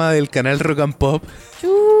programa del canal Rock and Pop.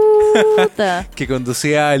 Chuta. Que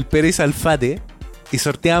conducía el Pérez Alfate y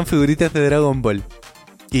sorteaban figuritas de Dragon Ball.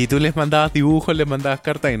 Y tú les mandabas dibujos, les mandabas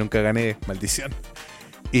cartas y nunca gané, maldición.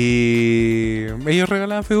 Y ellos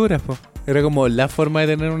regalaban figuras, pues. Era como la forma de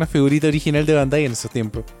tener una figurita original de Bandai en esos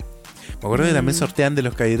tiempos. Me acuerdo que también sorteaban de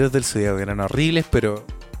los Caballeros del Zodiaco, que eran horribles, pero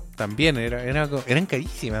también eran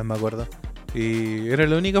carísimas, me acuerdo. Y era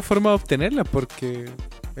la única forma de obtenerlas porque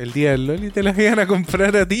el día del Loli te las iban a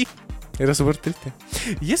comprar a ti. Era súper triste.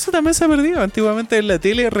 Y eso también se ha perdido. Antiguamente en la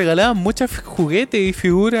tele regalaban muchos juguetes y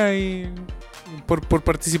figuras y por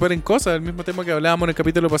participar en cosas. El mismo tema que hablábamos en el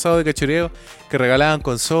capítulo pasado de Cachureo, que regalaban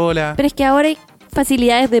consolas. Pero es que ahora hay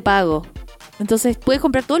facilidades de pago. Entonces puedes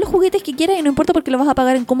comprar todos los juguetes que quieras y no importa porque los vas a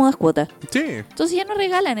pagar en cómodas cuotas. Sí. Entonces ya no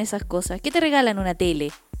regalan esas cosas. ¿Qué te regalan? Una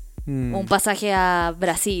tele. O un pasaje a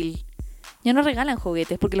Brasil. Ya no regalan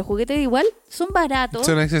juguetes, porque los juguetes igual son baratos.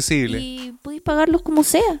 Son accesibles. Y podéis pagarlos como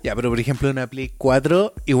sea. Ya, pero por ejemplo una Play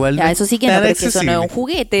 4 igual ya, no eso sí que es no, tan pero es que eso no es accesible. un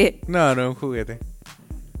juguete. No, no es un juguete.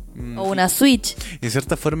 O una Switch. Y en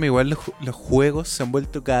cierta forma igual los juegos se han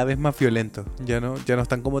vuelto cada vez más violentos. Ya no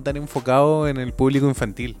están como tan enfocados en el público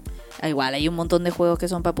infantil. Igual hay un montón de juegos que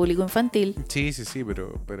son para público infantil. Sí,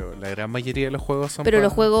 pero la gran mayoría de los juegos son Pero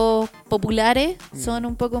los juegos populares son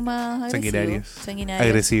un poco más sanguinarios. Sanguinarios.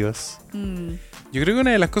 Agresivos. Yo creo que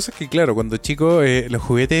una de las cosas que, claro, cuando chico los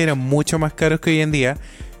juguetes eran mucho más caros que hoy en día.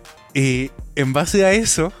 Y en base a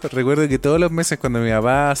eso, recuerdo que todos los meses cuando mi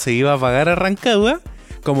papá se iba a pagar a Rancagua,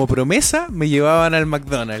 como promesa, me llevaban al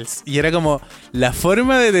McDonald's. Y era como la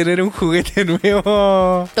forma de tener un juguete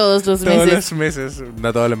nuevo todos los meses.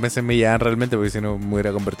 No todos los meses me llevaban realmente, porque si no me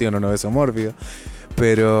hubiera convertido en un obeso mórbido.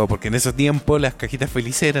 Pero porque en esos tiempos las cajitas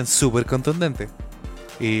felices eran súper contundentes.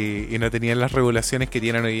 Y no tenían las regulaciones que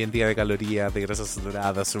tienen hoy en día de calorías, de grasa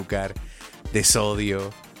saturada, de azúcar, de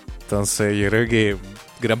sodio. Entonces yo creo que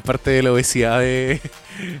gran parte de la obesidad de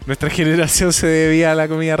nuestra generación se debía a la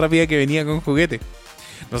comida rápida que venía con juguetes.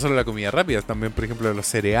 No solo la comida rápida, también por ejemplo los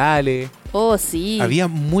cereales. Oh, sí. Había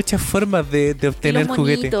muchas formas de obtener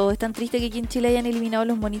juguetes. Es tan triste que aquí en Chile hayan eliminado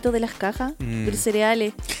los monitos de las cajas de los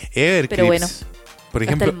cereales. Evercrisp. Pero bueno. Por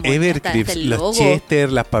ejemplo, Evercrisp, los Chester,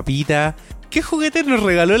 las papitas. ¿Qué juguetes nos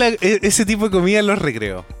regaló ese tipo de comida en los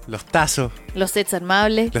recreos? Los tazos. Los sets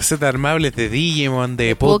armables. Los sets armables de Digimon,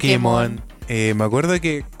 de Pokémon. Me acuerdo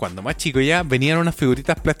que cuando más chico ya venían unas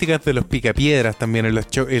figuritas plásticas de los picapiedras también en los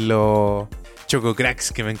Choco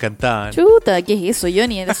Cracks que me encantaban. Chuta, ¿qué es eso,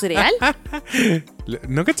 Johnny? ¿Es cereal?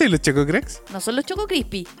 ¿No cachai los Choco Cracks? No son los Choco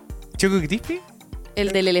Crispy. ¿Choco Crispy?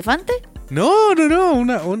 ¿El del elefante? No.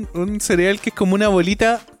 Un cereal que es como una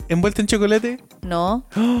bolita envuelta en chocolate. No.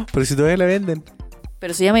 Oh, pero si todavía la venden.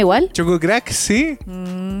 ¿Pero se llama igual? Choco Cracks, sí.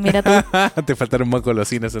 Mira tú. Te faltaron más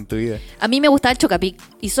golosinas en tu vida. A mí me gustaba el Chocapic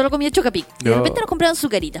y solo comía Chocapic. Y de repente nos compraban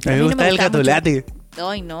sucaritas. A mí me gustaba el gatolate.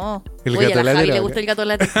 Ay, no. El Oye, gatolate a la Javi era le gusta el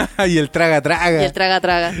gatolate. Y el traga. Y el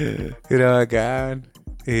traga. Era bacán.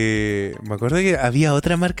 Me acuerdo que había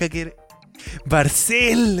otra marca que era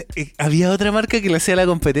Barcel. Había otra marca que le hacía la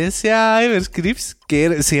competencia a Evercrisp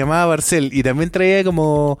que se llamaba Barcel. Y también traía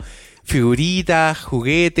como figuritas,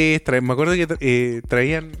 juguetes. Me acuerdo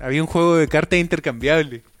que había un juego de cartas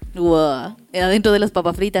intercambiables. Wow. Era dentro de las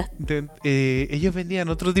papas fritas. Ellos vendían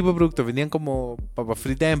otro tipo de productos. Vendían como papas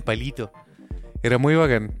fritas en palito. Era muy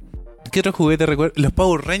bacán. ¿Qué otro juguete recuerdo? Los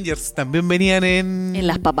Power Rangers también venían en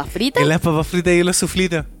las papas fritas. En las papas fritas y en los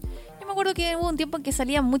suflitos. Yo me acuerdo que hubo un tiempo en que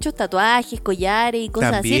salían muchos tatuajes, collares y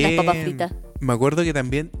cosas también, así en las papas fritas. Me acuerdo que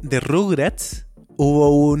también de Rugrats hubo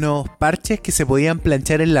unos parches que se podían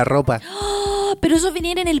planchar en la ropa. ¡Oh! Pero esos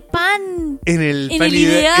venían en el pan. En el pan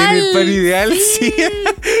ideal, sí.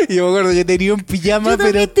 Yo me acuerdo que tenía un pijama,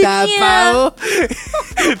 pero tapado.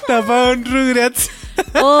 Tapado en Rugrats.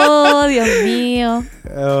 Oh, Dios mío.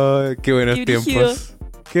 Oh, qué buenos tiempos.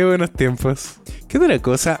 Qué buenos tiempos. ¿Qué otra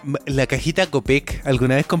cosa? La cajita Copec.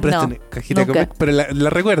 ¿Alguna vez compraste una cajita nunca. Copec? Pero la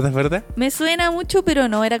recuerdas, ¿verdad? Me suena mucho, pero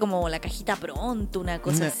no, era como la cajita pronto, una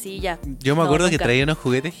cosa así ya. Yo me acuerdo que nunca. traía unos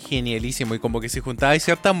juguetes genialísimos y como que si juntabas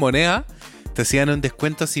ciertas monedas, te hacían un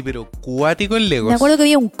descuento así, pero cuático en Legos. Me acuerdo que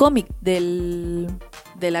había un cómic de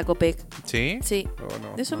la Copec. ¿Sí? Sí,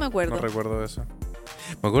 de eso me acuerdo. No recuerdo de eso.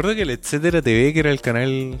 Me acuerdo que el Etcétera TV, que era el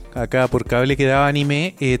canal acá por cable que daba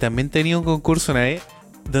anime, también tenía un concurso una vez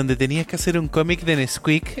donde tenías que hacer un cómic de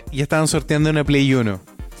Nesquik y estaban sorteando una Play 1.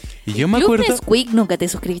 Y yo me acuerdo... ¿Club Nesquik? ¿Nunca te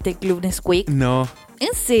suscribiste al Club Nesquik? No.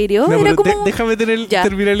 ¿En serio? No, era pero como... déjame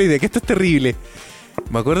terminar la idea, que esto es terrible.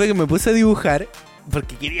 Me acuerdo que me puse a dibujar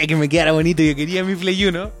porque quería que me quedara bonito y yo quería mi Play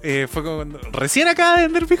 1. Fue cuando recién acaba de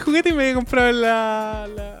vender mi juguete y me había comprado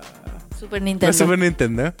la Super Nintendo. La Super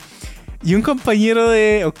Nintendo. Y un compañero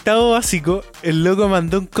de octavo básico, el loco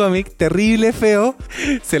mandó un cómic terrible, feo.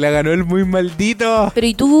 Se la ganó el muy maldito. Pero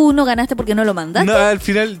 ¿y tú no ganaste porque no lo mandaste? No, al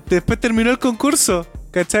final, después terminó el concurso.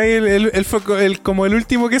 ¿Cachai? Él fue como el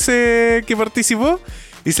último que participó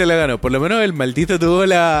y se la ganó. Por lo menos el maldito tuvo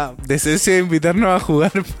la decencia de invitarnos a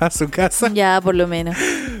jugar a su casa. Ya, por lo menos.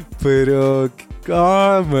 Pero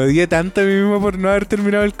me odié tanto a mí mismo por no haber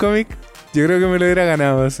terminado el cómic. Yo creo que me lo hubiera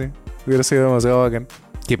ganado así. Hubiera sido demasiado bacán.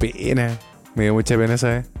 Qué pena. Me dio mucha pena esa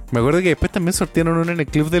vez. Me acuerdo que después también sortearon uno en el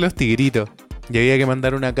Club de los Tigritos. Y había que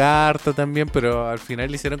mandar una carta también, pero al final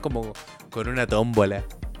le hicieron como con una tómbola.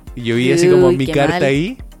 Y yo vi así como Uy, mi qué carta mal.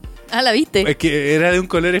 ahí. Ah, ¿la viste? Es que era de un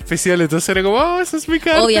color especial, entonces era como, oh, esa es mi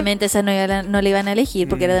carta. Obviamente esa no le iban a elegir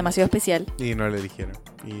porque era demasiado especial. Y no le eligieron.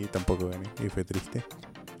 Y tampoco gané. Y fue triste.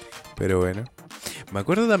 Pero bueno. Me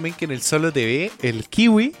acuerdo también que en el Solo TV, el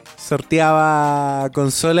Kiwi sorteaba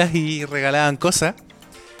consolas y regalaban cosas.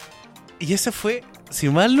 Y esa fue, si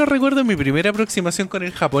mal no recuerdo, mi primera aproximación con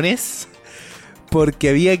el japonés. Porque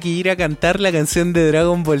había que ir a cantar la canción de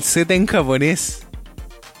Dragon Ball Z en japonés.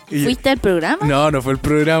 Y ¿Fuiste al programa? no fue el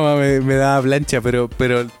programa, me daba plancha, pero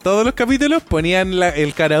todos los capítulos ponían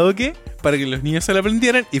el karaoke para que los niños se lo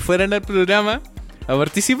aprendieran y fueran al programa a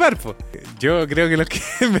participar, po. Yo creo que los que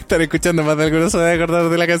me están escuchando más de algunos se van a acordar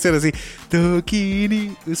de la canción así.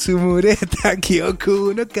 Tokini Usumureta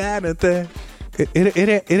Kyoku no Kanata.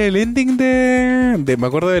 Era el ending de... Me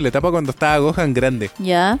acuerdo de la etapa cuando estaba Gohan grande.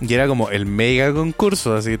 Ya. Y era como el mega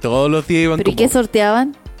concurso, así todos los días iban ¿Pero y como... qué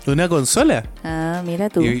sorteaban? Una consola. Ah, mira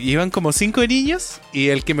tú. Y iban como 5 niños y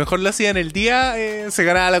el que mejor lo hacía en el día se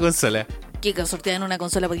ganaba la consola. ¿Qué sorteaban una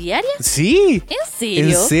consola diaria? Sí. ¿En serio?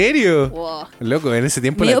 ¿En serio? Wow. Loco, en ese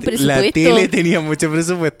tiempo Medio la presupuesto. tele tenía mucho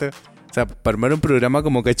presupuesto. O sea, para armar un programa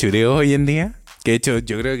como Cachureo hoy en día, que de hecho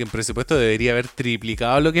yo creo que en presupuesto debería haber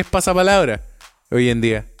triplicado lo que es Pasapalabra hoy en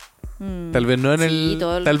día. Tal vez no en Sí,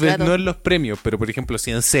 todo el tal vez rato. no en los premios, pero por ejemplo sí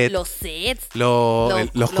en set. Los sets.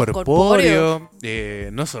 Los corpóreos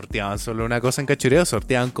no sorteaban solo una cosa en Cachureo,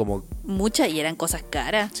 sorteaban como Muchas y eran cosas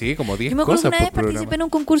caras. sí, como 10 Yo me acuerdo que cosas una vez por participé programa. en un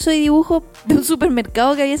concurso de dibujo de un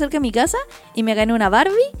supermercado que había cerca de mi casa y me gané una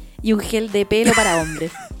Barbie y un gel de pelo para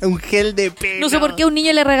hombres. Un gel de pelo. No sé por qué a un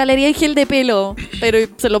niño le regalaría el gel de pelo, pero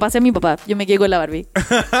se lo pasé a mi papá. Yo me quedé con la Barbie.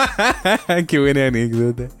 Qué buena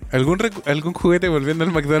anécdota. ¿Algún juguete, volviendo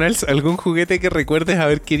al McDonald's, algún juguete que recuerdes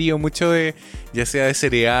haber querido mucho de, ya sea de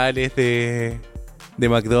cereales, de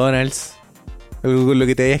McDonald's? ¿Algo con lo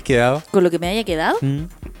que te hayas quedado? Con lo que me haya quedado, ¿Mm?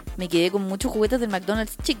 me quedé con muchos juguetes del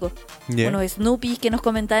McDonald's chicos. Ya. Unos Snoopy que nos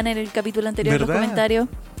comentaban en el capítulo anterior en los ¿Verdad? comentarios.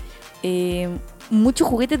 Muchos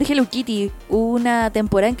juguetes de Hello Kitty. Hubo una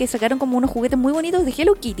temporada en que sacaron como unos juguetes muy bonitos de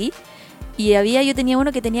Hello Kitty. Y yo tenía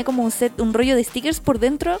uno que tenía como un rollo de stickers por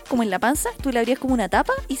dentro, como en la panza. Tú le abrías como una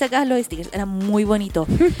tapa y sacabas los stickers. Era muy bonito.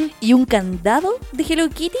 Y un candado de Hello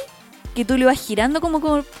Kitty que tú le ibas girando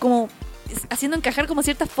como haciendo encajar como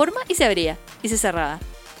cierta forma y se abría y se cerraba.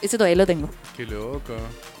 Ese todavía lo tengo. Qué loco.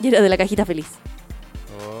 Y era de la cajita feliz.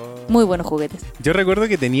 Oh. Muy buenos juguetes. Yo recuerdo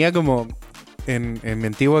que tenía como en mi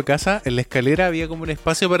antigua casa, en la escalera había como un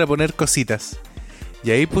espacio para poner cositas. Y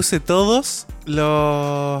ahí puse todos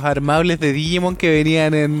los armables de Digimon que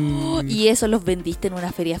venían en... Y eso los vendiste en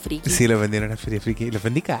una feria friki. Sí, los vendieron en la Feria Friki. Y los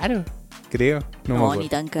vendí caro, creo. No, me No, acuerdo. ni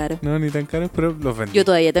tan caro. No, ni tan caros, pero los vendí. Yo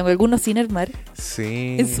todavía tengo algunos sin armar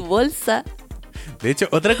Sí. en su bolsa. De hecho,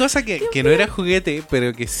 otra cosa que no era juguete,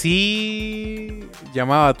 pero que sí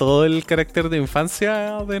llamaba todo el carácter de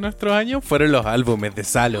infancia de nuestros años, fueron los álbumes de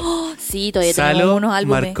Salo. Oh, sí, todavía Salo tenemos unos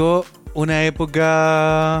álbumes. marcó una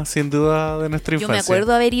época, sin duda, de nuestra Yo infancia. me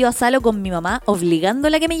acuerdo haber ido a Salo con mi mamá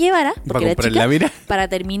obligándola a que me llevara, porque ¿Para era comprar chica, láminas? para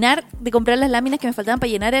terminar de comprar las láminas que me faltaban para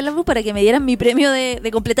llenar el álbum para que me dieran mi premio de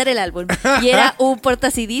completar el álbum. Y era un porta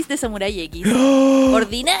CDs de Samurai X.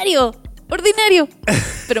 ¡Ordinario! ¡Ordinario!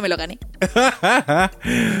 Pero me lo gané.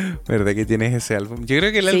 ¿Verdad que tienes ese álbum? Yo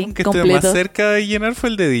creo que el Sí, álbum que estuve completo. más cerca de llenar fue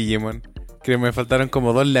el de Digimon. Que me faltaron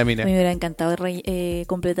como 2 A láminas. mí me hubiera encantado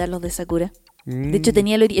completar los de Sakura. Mm. De hecho,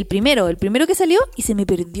 tenía el primero que salió y se me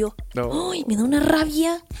perdió. No. ¡Ay! Me da una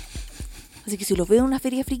rabia. Así que si los veo en una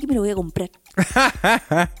feria friki me lo voy a comprar.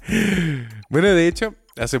 Bueno, de hecho,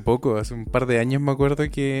 hace un par de años me acuerdo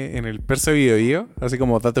que en el Persa Video Bio, así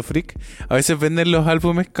como Dato Freak, a veces venden los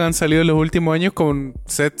álbumes que han salido en los últimos años con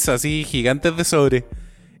sets así gigantes de sobre.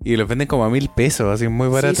 Y los venden como a 1,000 pesos, así muy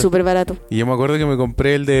barato. Sí, súper barato. Y yo me acuerdo que me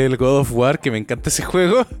compré el del God of War, que me encanta ese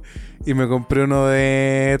juego, y me compré uno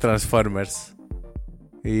de Transformers.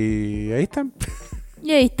 Y ahí están.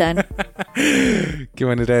 Y ahí están. Qué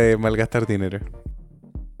manera de malgastar dinero.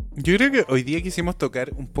 Yo creo que hoy día quisimos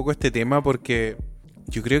tocar un poco este tema porque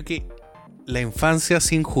yo creo que la infancia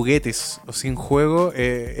sin juguetes o sin juego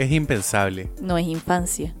es impensable. No es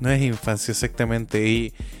infancia. No es infancia exactamente.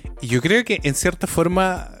 Y yo creo que en cierta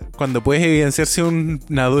forma, cuando puedes evidenciar si un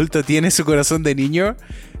adulto tiene su corazón de niño,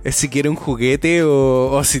 es si quiere un juguete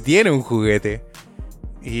o si tiene un juguete.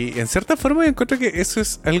 Y en cierta forma yo encuentro que eso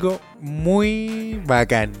es algo muy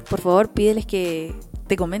bacán. Por favor, pídeles que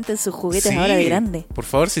te comenten sus juguetes Sí, ahora de grande. Por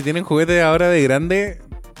favor, si tienen juguetes ahora de grande,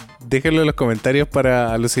 déjenlo en los comentarios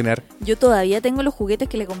para alucinar. Yo todavía tengo los juguetes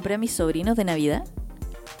que le compré a mis sobrinos de Navidad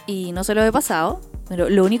y no se los he pasado, pero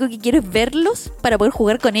lo único que quiero es verlos para poder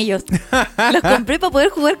jugar con ellos. Los compré para poder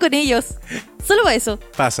jugar con ellos. Solo para eso.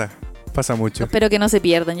 Pasa mucho. Espero que no se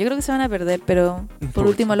pierdan. Yo creo que se van a perder, pero por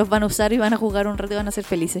último los van a usar y van a jugar un rato y van a ser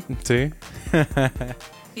felices. Sí.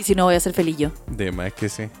 Y si no, voy a ser feliz yo. De más que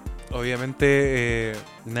sí. Obviamente,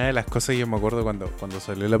 una de las cosas yo me acuerdo cuando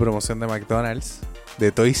salió la promoción de McDonald's,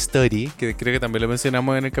 de Toy Story, que creo que también lo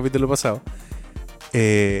mencionamos en el capítulo pasado,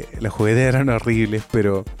 los juguetes eran horribles,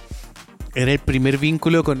 pero era el primer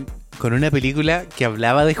vínculo con una película que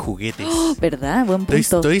hablaba de juguetes. Oh, ¿verdad? Buen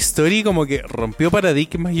punto. Toy Story como que rompió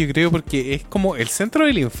paradigmas, yo creo, porque es como el centro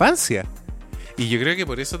de la infancia. Y yo creo que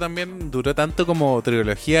por eso también duró tanto como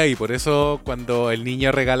trilogía, y por eso cuando el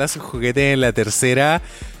niño regala sus juguetes en la tercera,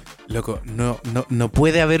 loco, no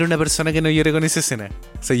puede haber una persona que no llore con esa escena.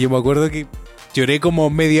 O sea, yo me acuerdo que lloré como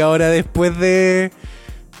media hora después de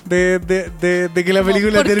que la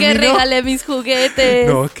película terminó. ¿Por qué regalé mis juguetes?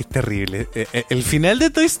 No, es que es terrible. El final de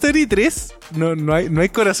Toy Story 3 no hay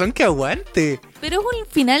corazón que aguante. Pero es un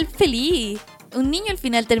final feliz. Un niño al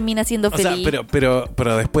final termina siendo feliz. O sea,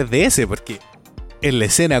 pero después de ese, porque en la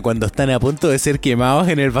escena cuando están a punto de ser quemados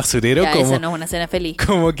en el basurero, ya, como esa no es una escena feliz.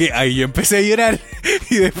 Como que ahí yo empecé a llorar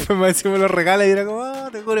y después me encima lo regala y era como,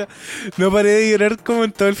 te juro, no paré de llorar como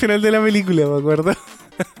en todo el final de la película, me acuerdo.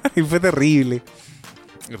 Y fue terrible.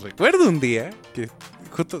 Recuerdo un día que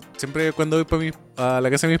justo siempre cuando voy a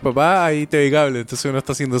la casa de mis papás hay TV cable, entonces uno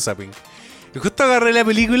está haciendo zapping. Y justo agarré la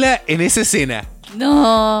película en esa escena.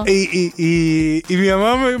 No. Y mi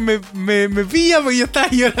mamá me pilla porque yo estaba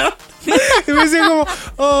llorando. Y me decía como,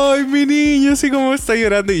 ay, mi niño, así como está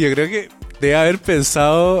llorando. Y yo creo que debe haber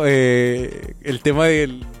pensado el tema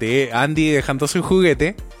de Andy dejando su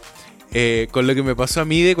juguete con lo que me pasó a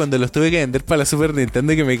mí de cuando los tuve que vender para la Super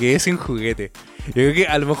Nintendo y que me quedé sin juguete. Yo creo que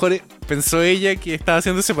a lo mejor pensó ella que estaba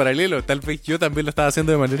haciendo ese paralelo. Tal vez yo también lo estaba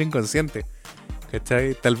haciendo de manera inconsciente.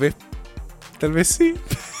 ¿Cachai? Tal vez sí.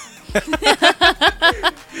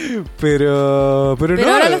 pero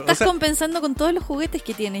no, ahora lo estás compensando con todos los juguetes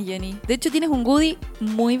que tienes, Johnny. De hecho, tienes un goodie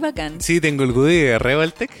muy bacán. Sí, tengo el goodie de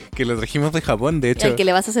Revoltech, que lo trajimos de Japón, de hecho. Al que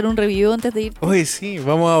le vas a hacer un review antes de ir. Oye, sí,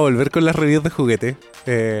 vamos a volver con las reviews de juguete.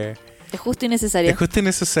 Es justo y necesario. Es justo y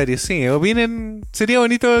necesario, sí. Opinen, sería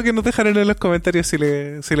bonito que nos dejaran en los comentarios si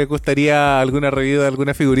les gustaría alguna review de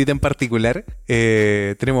alguna figurita en particular.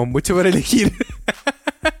 Tenemos mucho para elegir.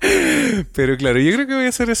 Pero claro, yo creo que voy a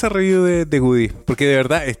hacer esa review de Goody, porque de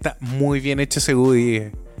verdad está muy bien hecho ese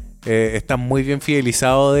Goody. Está muy bien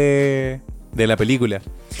fidelizado de la película.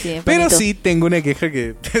 Sí, pero sí tengo una queja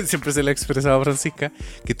que siempre se la he expresado a Francisca,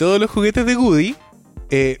 que todos los juguetes de Goody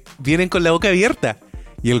vienen con la boca abierta,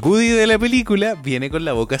 y el Goody de la película viene con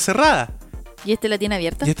la boca cerrada. ¿Y este la tiene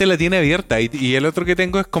abierta? Y el otro que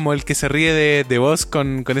tengo es como el que se ríe de Buzz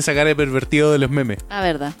con esa cara de pervertido de los memes. Ah,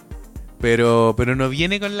 verdad. Pero no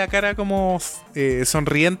viene con la cara como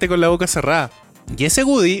sonriente con la boca cerrada. Y ese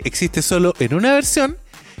Woody existe solo en una versión,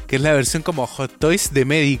 que es la versión como Hot Toys de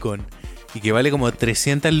Medicon, y que vale como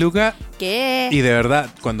 300 lucas. ¿Qué? Y de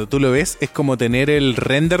verdad, cuando tú lo ves, es como tener el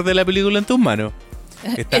render de la película en tus manos.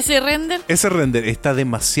 ¿Ese render? Ese render está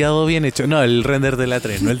demasiado bien hecho. No, el render de la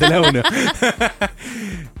 3, no el de la 1.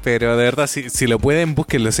 Pero de verdad, si lo pueden,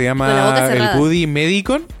 búsquenlo. Se llama el Woody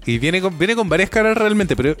Medicon. Y viene con varias caras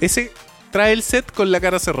realmente. Pero ese trae el set con la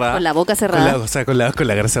cara cerrada. Con la boca cerrada. Con la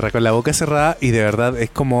cara cerrada, con la boca cerrada. Y de verdad es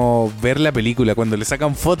como ver la película. Cuando le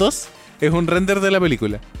sacan fotos, es un render de la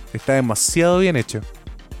película. Está demasiado bien hecho.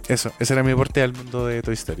 Ese era mi aporte al mundo de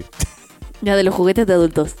Toy Story. Ya de los juguetes de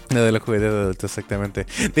adultos. No, de los juguetes de adultos, exactamente.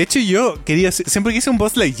 De hecho, yo siempre quise un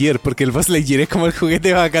Buzz Lightyear, porque el Buzz Lightyear es como el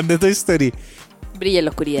juguete bacán de Toy Story. Brilla en la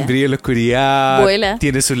oscuridad. Brilla en la oscuridad. Vuela.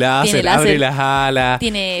 Tiene su láser, abre las alas.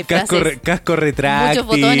 Tiene casco retráctil. Muchos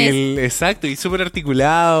botones. Exacto, y súper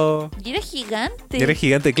articulado. Y era gigante. Y era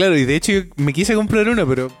gigante, claro. Y de hecho, yo me quise comprar uno,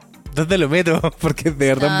 pero ¿dónde lo meto? Porque es de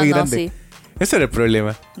verdad muy grande. Sí. Ese era el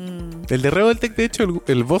problema. El de Revoltech, de hecho,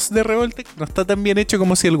 el boss de Revoltech no está tan bien hecho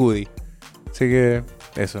como si el Woody. Así que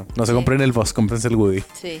eso, no se compren el boss, comprense el Woody.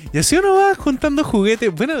 Sí. Y así uno va juntando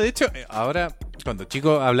juguetes. Bueno, de hecho, ahora cuando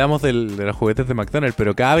chicos hablamos de los juguetes de McDonald's,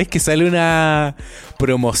 pero cada vez que sale una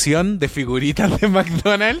promoción de figuritas de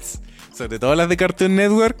McDonald's, sobre todo las de Cartoon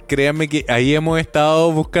Network, créanme que ahí hemos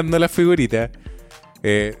estado buscando las figuritas.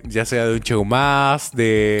 Ya sea de un show más,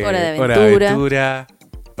 de Hora de Aventura.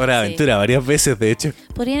 Hora de Aventura, varias veces, de hecho.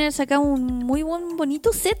 Podrían haber sacado un muy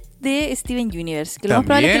bonito set de Steven Universe. Que lo más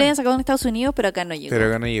probable es que le hayan sacado en Estados Unidos, pero acá no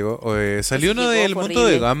llegó. Salió uno del mundo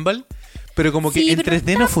de Gumball, pero como que en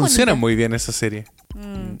 3D no funciona muy bien esa serie.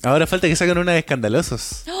 Ahora falta que saquen una de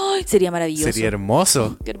Escandalosos. ¡Ay! Sería maravilloso. Sería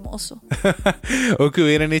hermoso. Qué hermoso. O que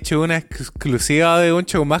hubieran hecho una exclusiva de un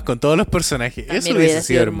show más con todos los personajes. También Eso hubiese hubiera sido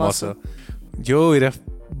sido hermoso. Yo hubiera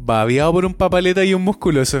babeado por un papaleta y un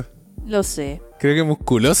musculoso. Lo sé. Creo que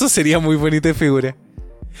musculoso sería muy bonita de figura.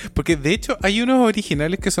 Porque de hecho hay unos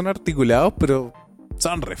originales que son articulados, pero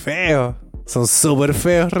son re feos. Son súper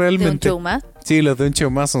feos realmente. ¿De un show más? Sí, los de un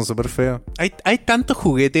show más son súper feos. Hay tantos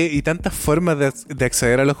juguetes y tantas formas de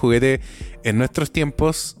acceder a los juguetes en nuestros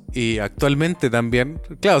tiempos y actualmente también.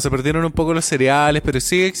 Claro, se perdieron un poco los cereales, pero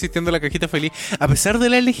sigue existiendo la cajita feliz a pesar de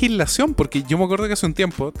la legislación, porque yo me acuerdo que hace un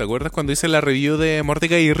tiempo, ¿te acuerdas cuando hice la review de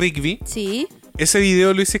Mordecai y Rigby? Sí. Ese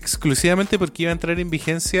video lo hice exclusivamente porque iba a entrar en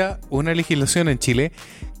vigencia una legislación en Chile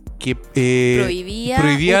que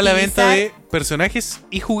prohibía la venta de personajes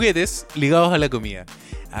y juguetes ligados a la comida.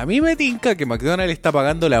 A mí me tinca que McDonald's está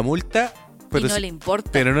pagando la multa, pero y no le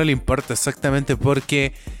importa. Pero no le importa exactamente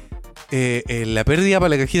porque la pérdida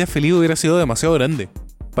para la cajita feliz hubiera sido demasiado grande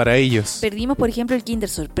para ellos. Perdimos, por ejemplo, el Kinder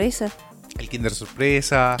Sorpresa. El Kinder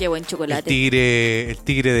Sorpresa. Qué buen chocolate. El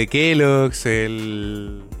tigre de Kellogg's,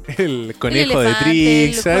 el conejo de elefante,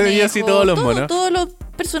 Trix, y así todos los monos. Todos los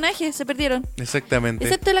personajes se perdieron. Exactamente.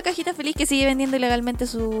 Excepto la cajita feliz que sigue vendiendo ilegalmente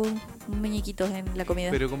sus muñequitos en la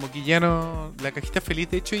comida. Pero como que ya no... La cajita feliz,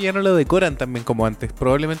 de hecho, ya no lo decoran tan bien como antes.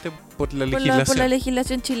 Probablemente por la legislación. Por la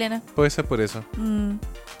legislación chilena. Puede ser por eso.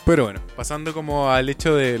 Pero bueno, pasando como al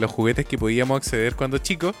hecho de los juguetes que podíamos acceder cuando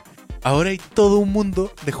chicos, ahora hay todo un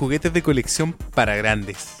mundo de juguetes de colección para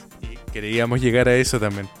grandes. Y queríamos llegar a eso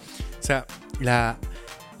también. O sea, la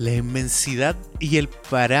inmensidad y el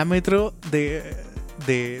parámetro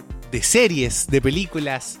de series, de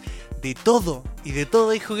películas, de todo. Y de todo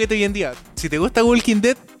hay juguete hoy en día. Si te gusta Walking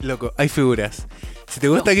Dead, loco, hay figuras. Si te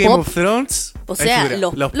gusta Game of Thrones, o sea, hay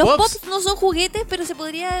figuras. Los pops no son juguetes, pero se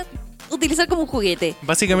podría utilizar como un juguete.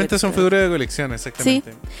 Básicamente son figuras de colección,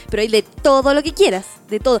 exactamente. Sí, pero hay de todo lo que quieras,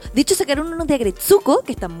 de todo. De hecho, sacaron unos de Agretsuko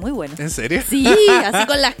que están muy buenos. ¿En serio? Sí, así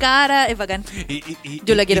con las caras, es bacán.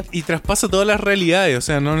 Yo la quiero. Y traspasa todas las realidades, o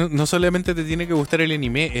sea, no solamente te tiene que gustar el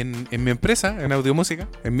anime. En mi empresa, en Audiomúsica,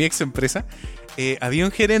 en mi ex empresa, había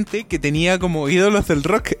un gerente que tenía como ídolos del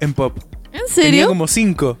rock en pop. ¿En serio? Tenía como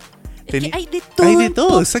 5. Es que hay de todo. Hay de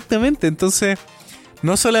todo, exactamente. Entonces,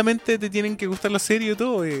 no solamente te tienen que gustar las series y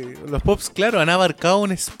todo. Los pops, claro, han abarcado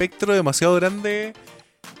un espectro demasiado grande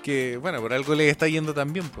que, bueno, por algo les está yendo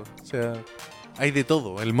tan bien, pues. O sea, hay de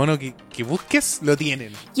todo. El mono que busques, lo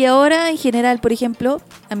tienen. Y ahora, en general, por ejemplo,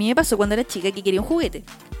 a mí me pasó cuando era chica que quería un juguete,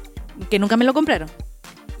 que nunca me lo compraron.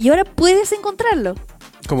 Y ahora puedes encontrarlo.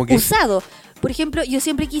 Como que usado. Por ejemplo, yo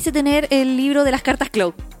siempre quise tener el libro de las cartas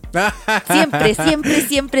Cloud. Siempre.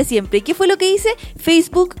 ¿Y qué fue lo que hice?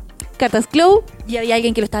 Facebook, cartas Cloud, y había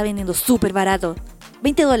alguien que lo estaba vendiendo súper barato.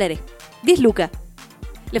 $20, 10 lucas.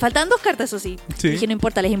 Le faltaban 2 cartas, eso sí. Sí. Dije, no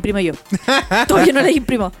importa, les imprimo yo. Todavía no les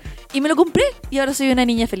imprimo. Y me lo compré y ahora soy una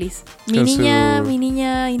niña feliz. Mi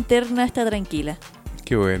niña interna está tranquila.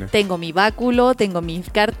 Qué bueno. Tengo mi báculo, tengo mis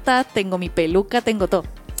cartas, tengo mi peluca, tengo todo.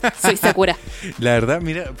 Soy Sakura. La verdad,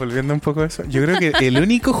 mira, volviendo un poco a eso, yo creo que el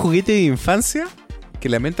único juguete de infancia que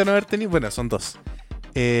lamento no haber tenido, bueno, son 2.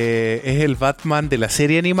 Es el Batman de la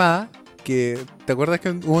serie animada, que ¿te acuerdas que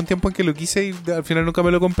hubo un tiempo en que lo quise y al final nunca me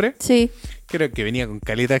lo compré? Sí. Creo que venía con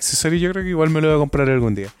caleta de accesorios, yo creo que igual me lo voy a comprar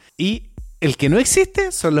algún día. Y el que no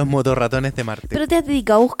existe son los motorratones de Marte. ¿Pero te has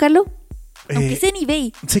dedicado a buscarlo? Aunque sea en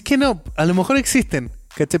eBay. Si es que no, a lo mejor existen,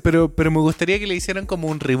 ¿cachai? Pero me gustaría que le hicieran como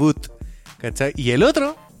un reboot, ¿cachai? Y el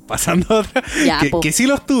otro, pasando a otra, que sí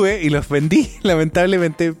los tuve y los vendí,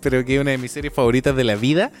 lamentablemente, pero que es una de mis series favoritas de la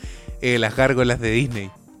vida, las gárgolas de Disney.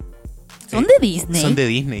 ¿Son de Disney? Son de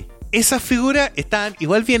Disney. Esas figuras estaban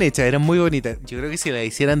igual bien hechas, eran muy bonitas. Yo creo que si las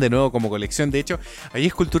hicieran de nuevo como colección, de hecho, hay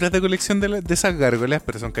esculturas de colección de esas gárgolas,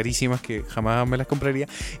 pero son carísimas que jamás me las compraría.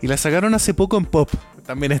 Y las sacaron hace poco en Pop,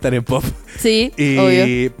 también están en Pop. Sí,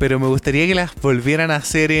 obvio. Pero me gustaría que las volvieran a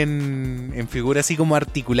hacer en figuras así como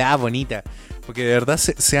articuladas, bonitas. Porque de verdad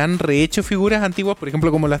se han rehecho figuras antiguas, por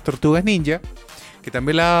ejemplo como las tortugas ninja, que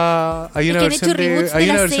también hay una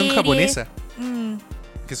versión japonesa.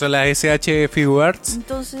 Que son las SH Figure Arts.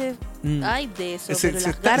 Entonces, hay de eso, pero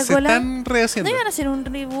las gárgolas se están rehaciendo. ¿No iban a hacer un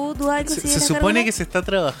reboot o algo así? Se supone que se está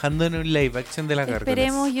trabajando en un live action de las gárgolas.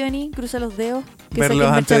 Esperemos, Johnny, cruza los dedos. Que verlos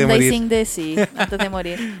antes de morir. Antes de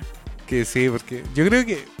morir. Que sí, porque yo creo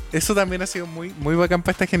que eso también ha sido muy, muy bacán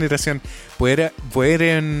para esta generación. Poder ver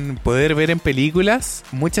en películas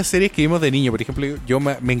muchas series que vimos de niño. Por ejemplo, yo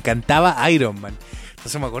me encantaba Iron Man.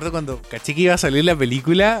 Entonces me acuerdo cuando caché que iba a salir la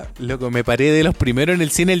película, loco, me paré de los primeros en el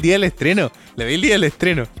cine el día del estreno. La vi el día del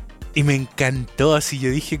estreno. Y me encantó, así yo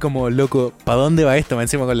dije como, loco, ¿para dónde va esto? Me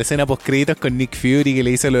encima con la escena post créditos con Nick Fury que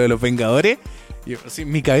le hizo lo de los Vengadores. Y yo, así,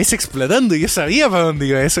 mi cabeza explotando, yo sabía para dónde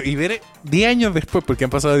iba eso. Y ver 10 años después, porque han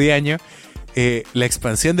pasado 10 años, la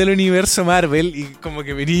expansión del universo Marvel, y como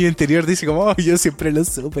que mi niño interior dice como, oh, yo siempre lo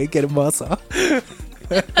supe, qué hermoso.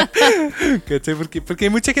 ¿Cachai? Porque hay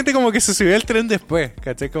mucha gente como que se subió al tren después,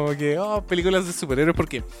 ¿cachai? Como que, oh, películas de superhéroes,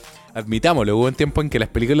 porque, admitámoslo, hubo un tiempo en que las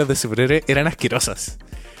películas de superhéroes eran asquerosas.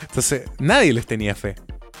 Entonces, nadie les tenía fe.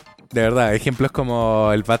 De verdad, ejemplos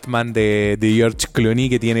como el Batman de George Clooney,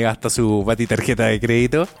 que tiene hasta su batitarjeta de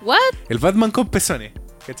crédito. ¿What? El Batman con pezones.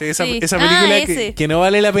 ¿Cachai? Esa Sí. película que no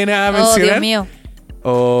vale la pena mencionar. Oh, Dios mío.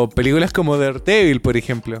 O películas como Daredevil, por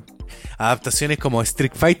ejemplo. Adaptaciones como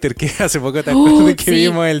Street Fighter, que hace poco te acuerdas que sí.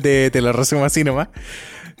 vimos el de Te lo resumo así nomás.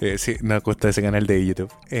 Sí, no gusta ese canal de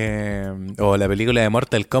YouTube. O la película de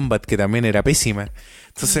Mortal Kombat, que también era pésima.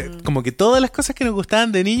 Entonces, como que todas las cosas que nos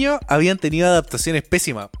gustaban de niño habían tenido adaptaciones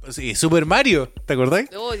pésimas. Sí, Super Mario, ¿te acordás?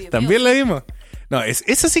 Oh, Dios También mío. la vimos. No,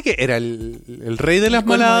 eso sí que era el rey de las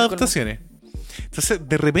malas adaptaciones. Entonces,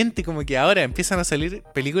 de repente, como que ahora empiezan a salir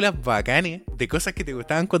películas bacanes de cosas que te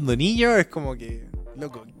gustaban cuando niño. Es como que,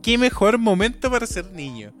 loco, ¿qué mejor momento para ser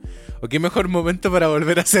niño? ¿O qué mejor momento para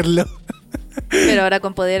volver a hacerlo? Pero ahora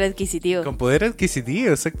con poder adquisitivo. Con poder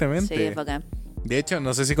adquisitivo, exactamente. Sí, es bacán. De hecho,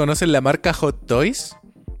 no sé si conocen la marca Hot Toys,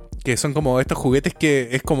 que son como estos juguetes que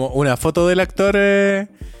es como una foto del actor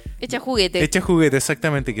Echa juguete. hecha juguete,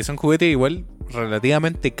 exactamente, que son juguetes igual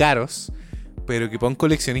relativamente caros, pero que para un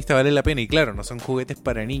coleccionista vale la pena. Y claro, no son juguetes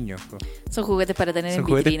para niños, po. Son juguetes para tener Son en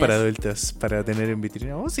juguetes vitrinas. para adultos, para tener en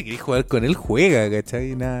vitrina. Vos si querés jugar con él, juega,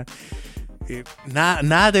 ¿cachai? Nada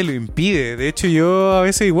te lo impide. De hecho, yo a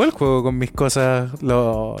veces igual juego con mis cosas.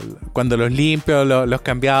 Cuando los limpio, los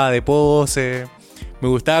cambiaba de pose. Me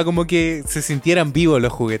gustaba como que se sintieran vivos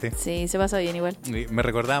los juguetes. Sí, se pasa bien igual. Y me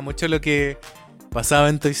recordaba mucho lo que pasaba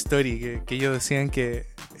en Toy Story, que ellos decían que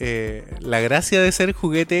la gracia de ser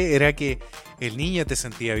juguete era que el niño te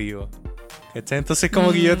sentía vivo. ¿Cachai? Entonces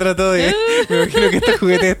como que yo trato de... Me imagino que estos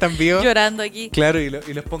juguetes están vivos. Llorando aquí. Claro, y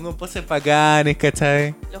los pongo en poses bacanes,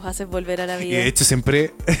 ¿cachai? Los haces volver a la Y vida. de hecho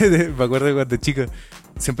siempre, me acuerdo de cuando chico,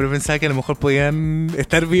 siempre pensaba que a lo mejor podían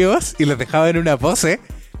estar vivos y los dejaba en una pose.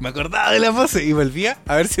 Me acordaba de la pose y volvía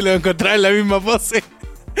a ver si los encontraba en la misma pose.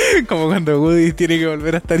 Como cuando Woody tiene que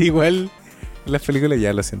volver a estar igual en las películas,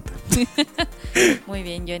 ya lo siento. Muy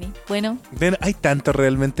bien, Johnny. Bueno, Hay tanto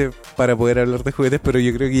realmente para poder hablar de juguetes, pero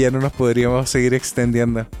yo creo que ya no nos podríamos seguir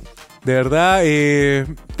extendiendo. De verdad,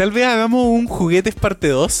 tal vez hagamos un juguetes parte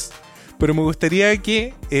 2, pero me gustaría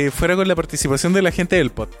que fuera con la participación de la gente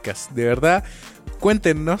del podcast. De verdad,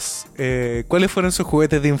 cuéntenos cuáles fueron sus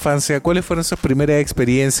juguetes de infancia, cuáles fueron sus primeras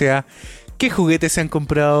experiencias, qué juguetes se han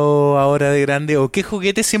comprado ahora de grande, o qué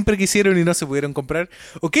juguetes siempre quisieron y no se pudieron comprar,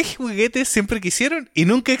 o qué juguetes siempre quisieron y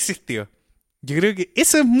nunca existió. Yo creo que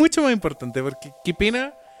eso es mucho más importante, porque qué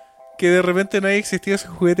pena que de repente no haya existido ese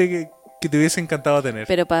juguete que te hubiese encantado tener.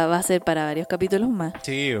 pero va a ser para varios capítulos más.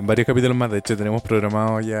 Sí, en varios capítulos más. De hecho, tenemos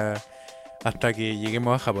programado ya hasta que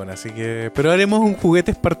lleguemos a Japón. Así que... Pero haremos un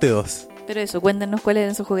juguetes parte 2. Pero eso, cuéntenos cuáles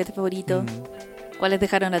eran sus juguetes favoritos, cuáles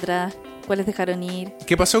dejaron atrás, cuáles dejaron ir.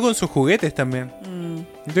 ¿Qué pasó con sus juguetes también?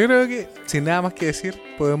 Yo creo que, sin nada más que decir,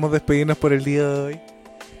 podemos despedirnos por el día de hoy.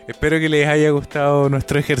 Espero que les haya gustado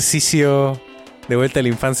nuestro ejercicio de vuelta a la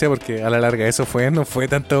infancia, porque a la larga eso no fue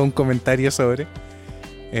tanto un comentario sobre...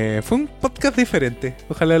 fue un podcast diferente.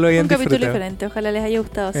 Ojalá lo hayan Un capítulo disfrutado. diferente, ojalá les haya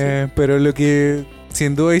gustado. Sí. Pero lo que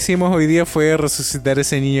sin duda hicimos hoy día fue resucitar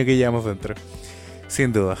ese niño que llevamos dentro.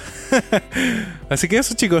 Sin duda. Así que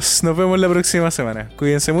eso, chicos, nos vemos la próxima semana.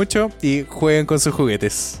 Cuídense mucho y jueguen con sus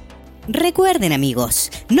juguetes. Recuerden, amigos,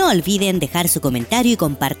 no olviden dejar su comentario y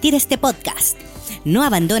compartir este podcast. No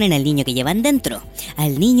abandonen al niño que llevan dentro,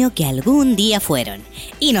 al niño que algún día fueron.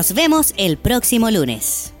 Y nos vemos el próximo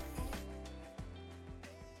lunes.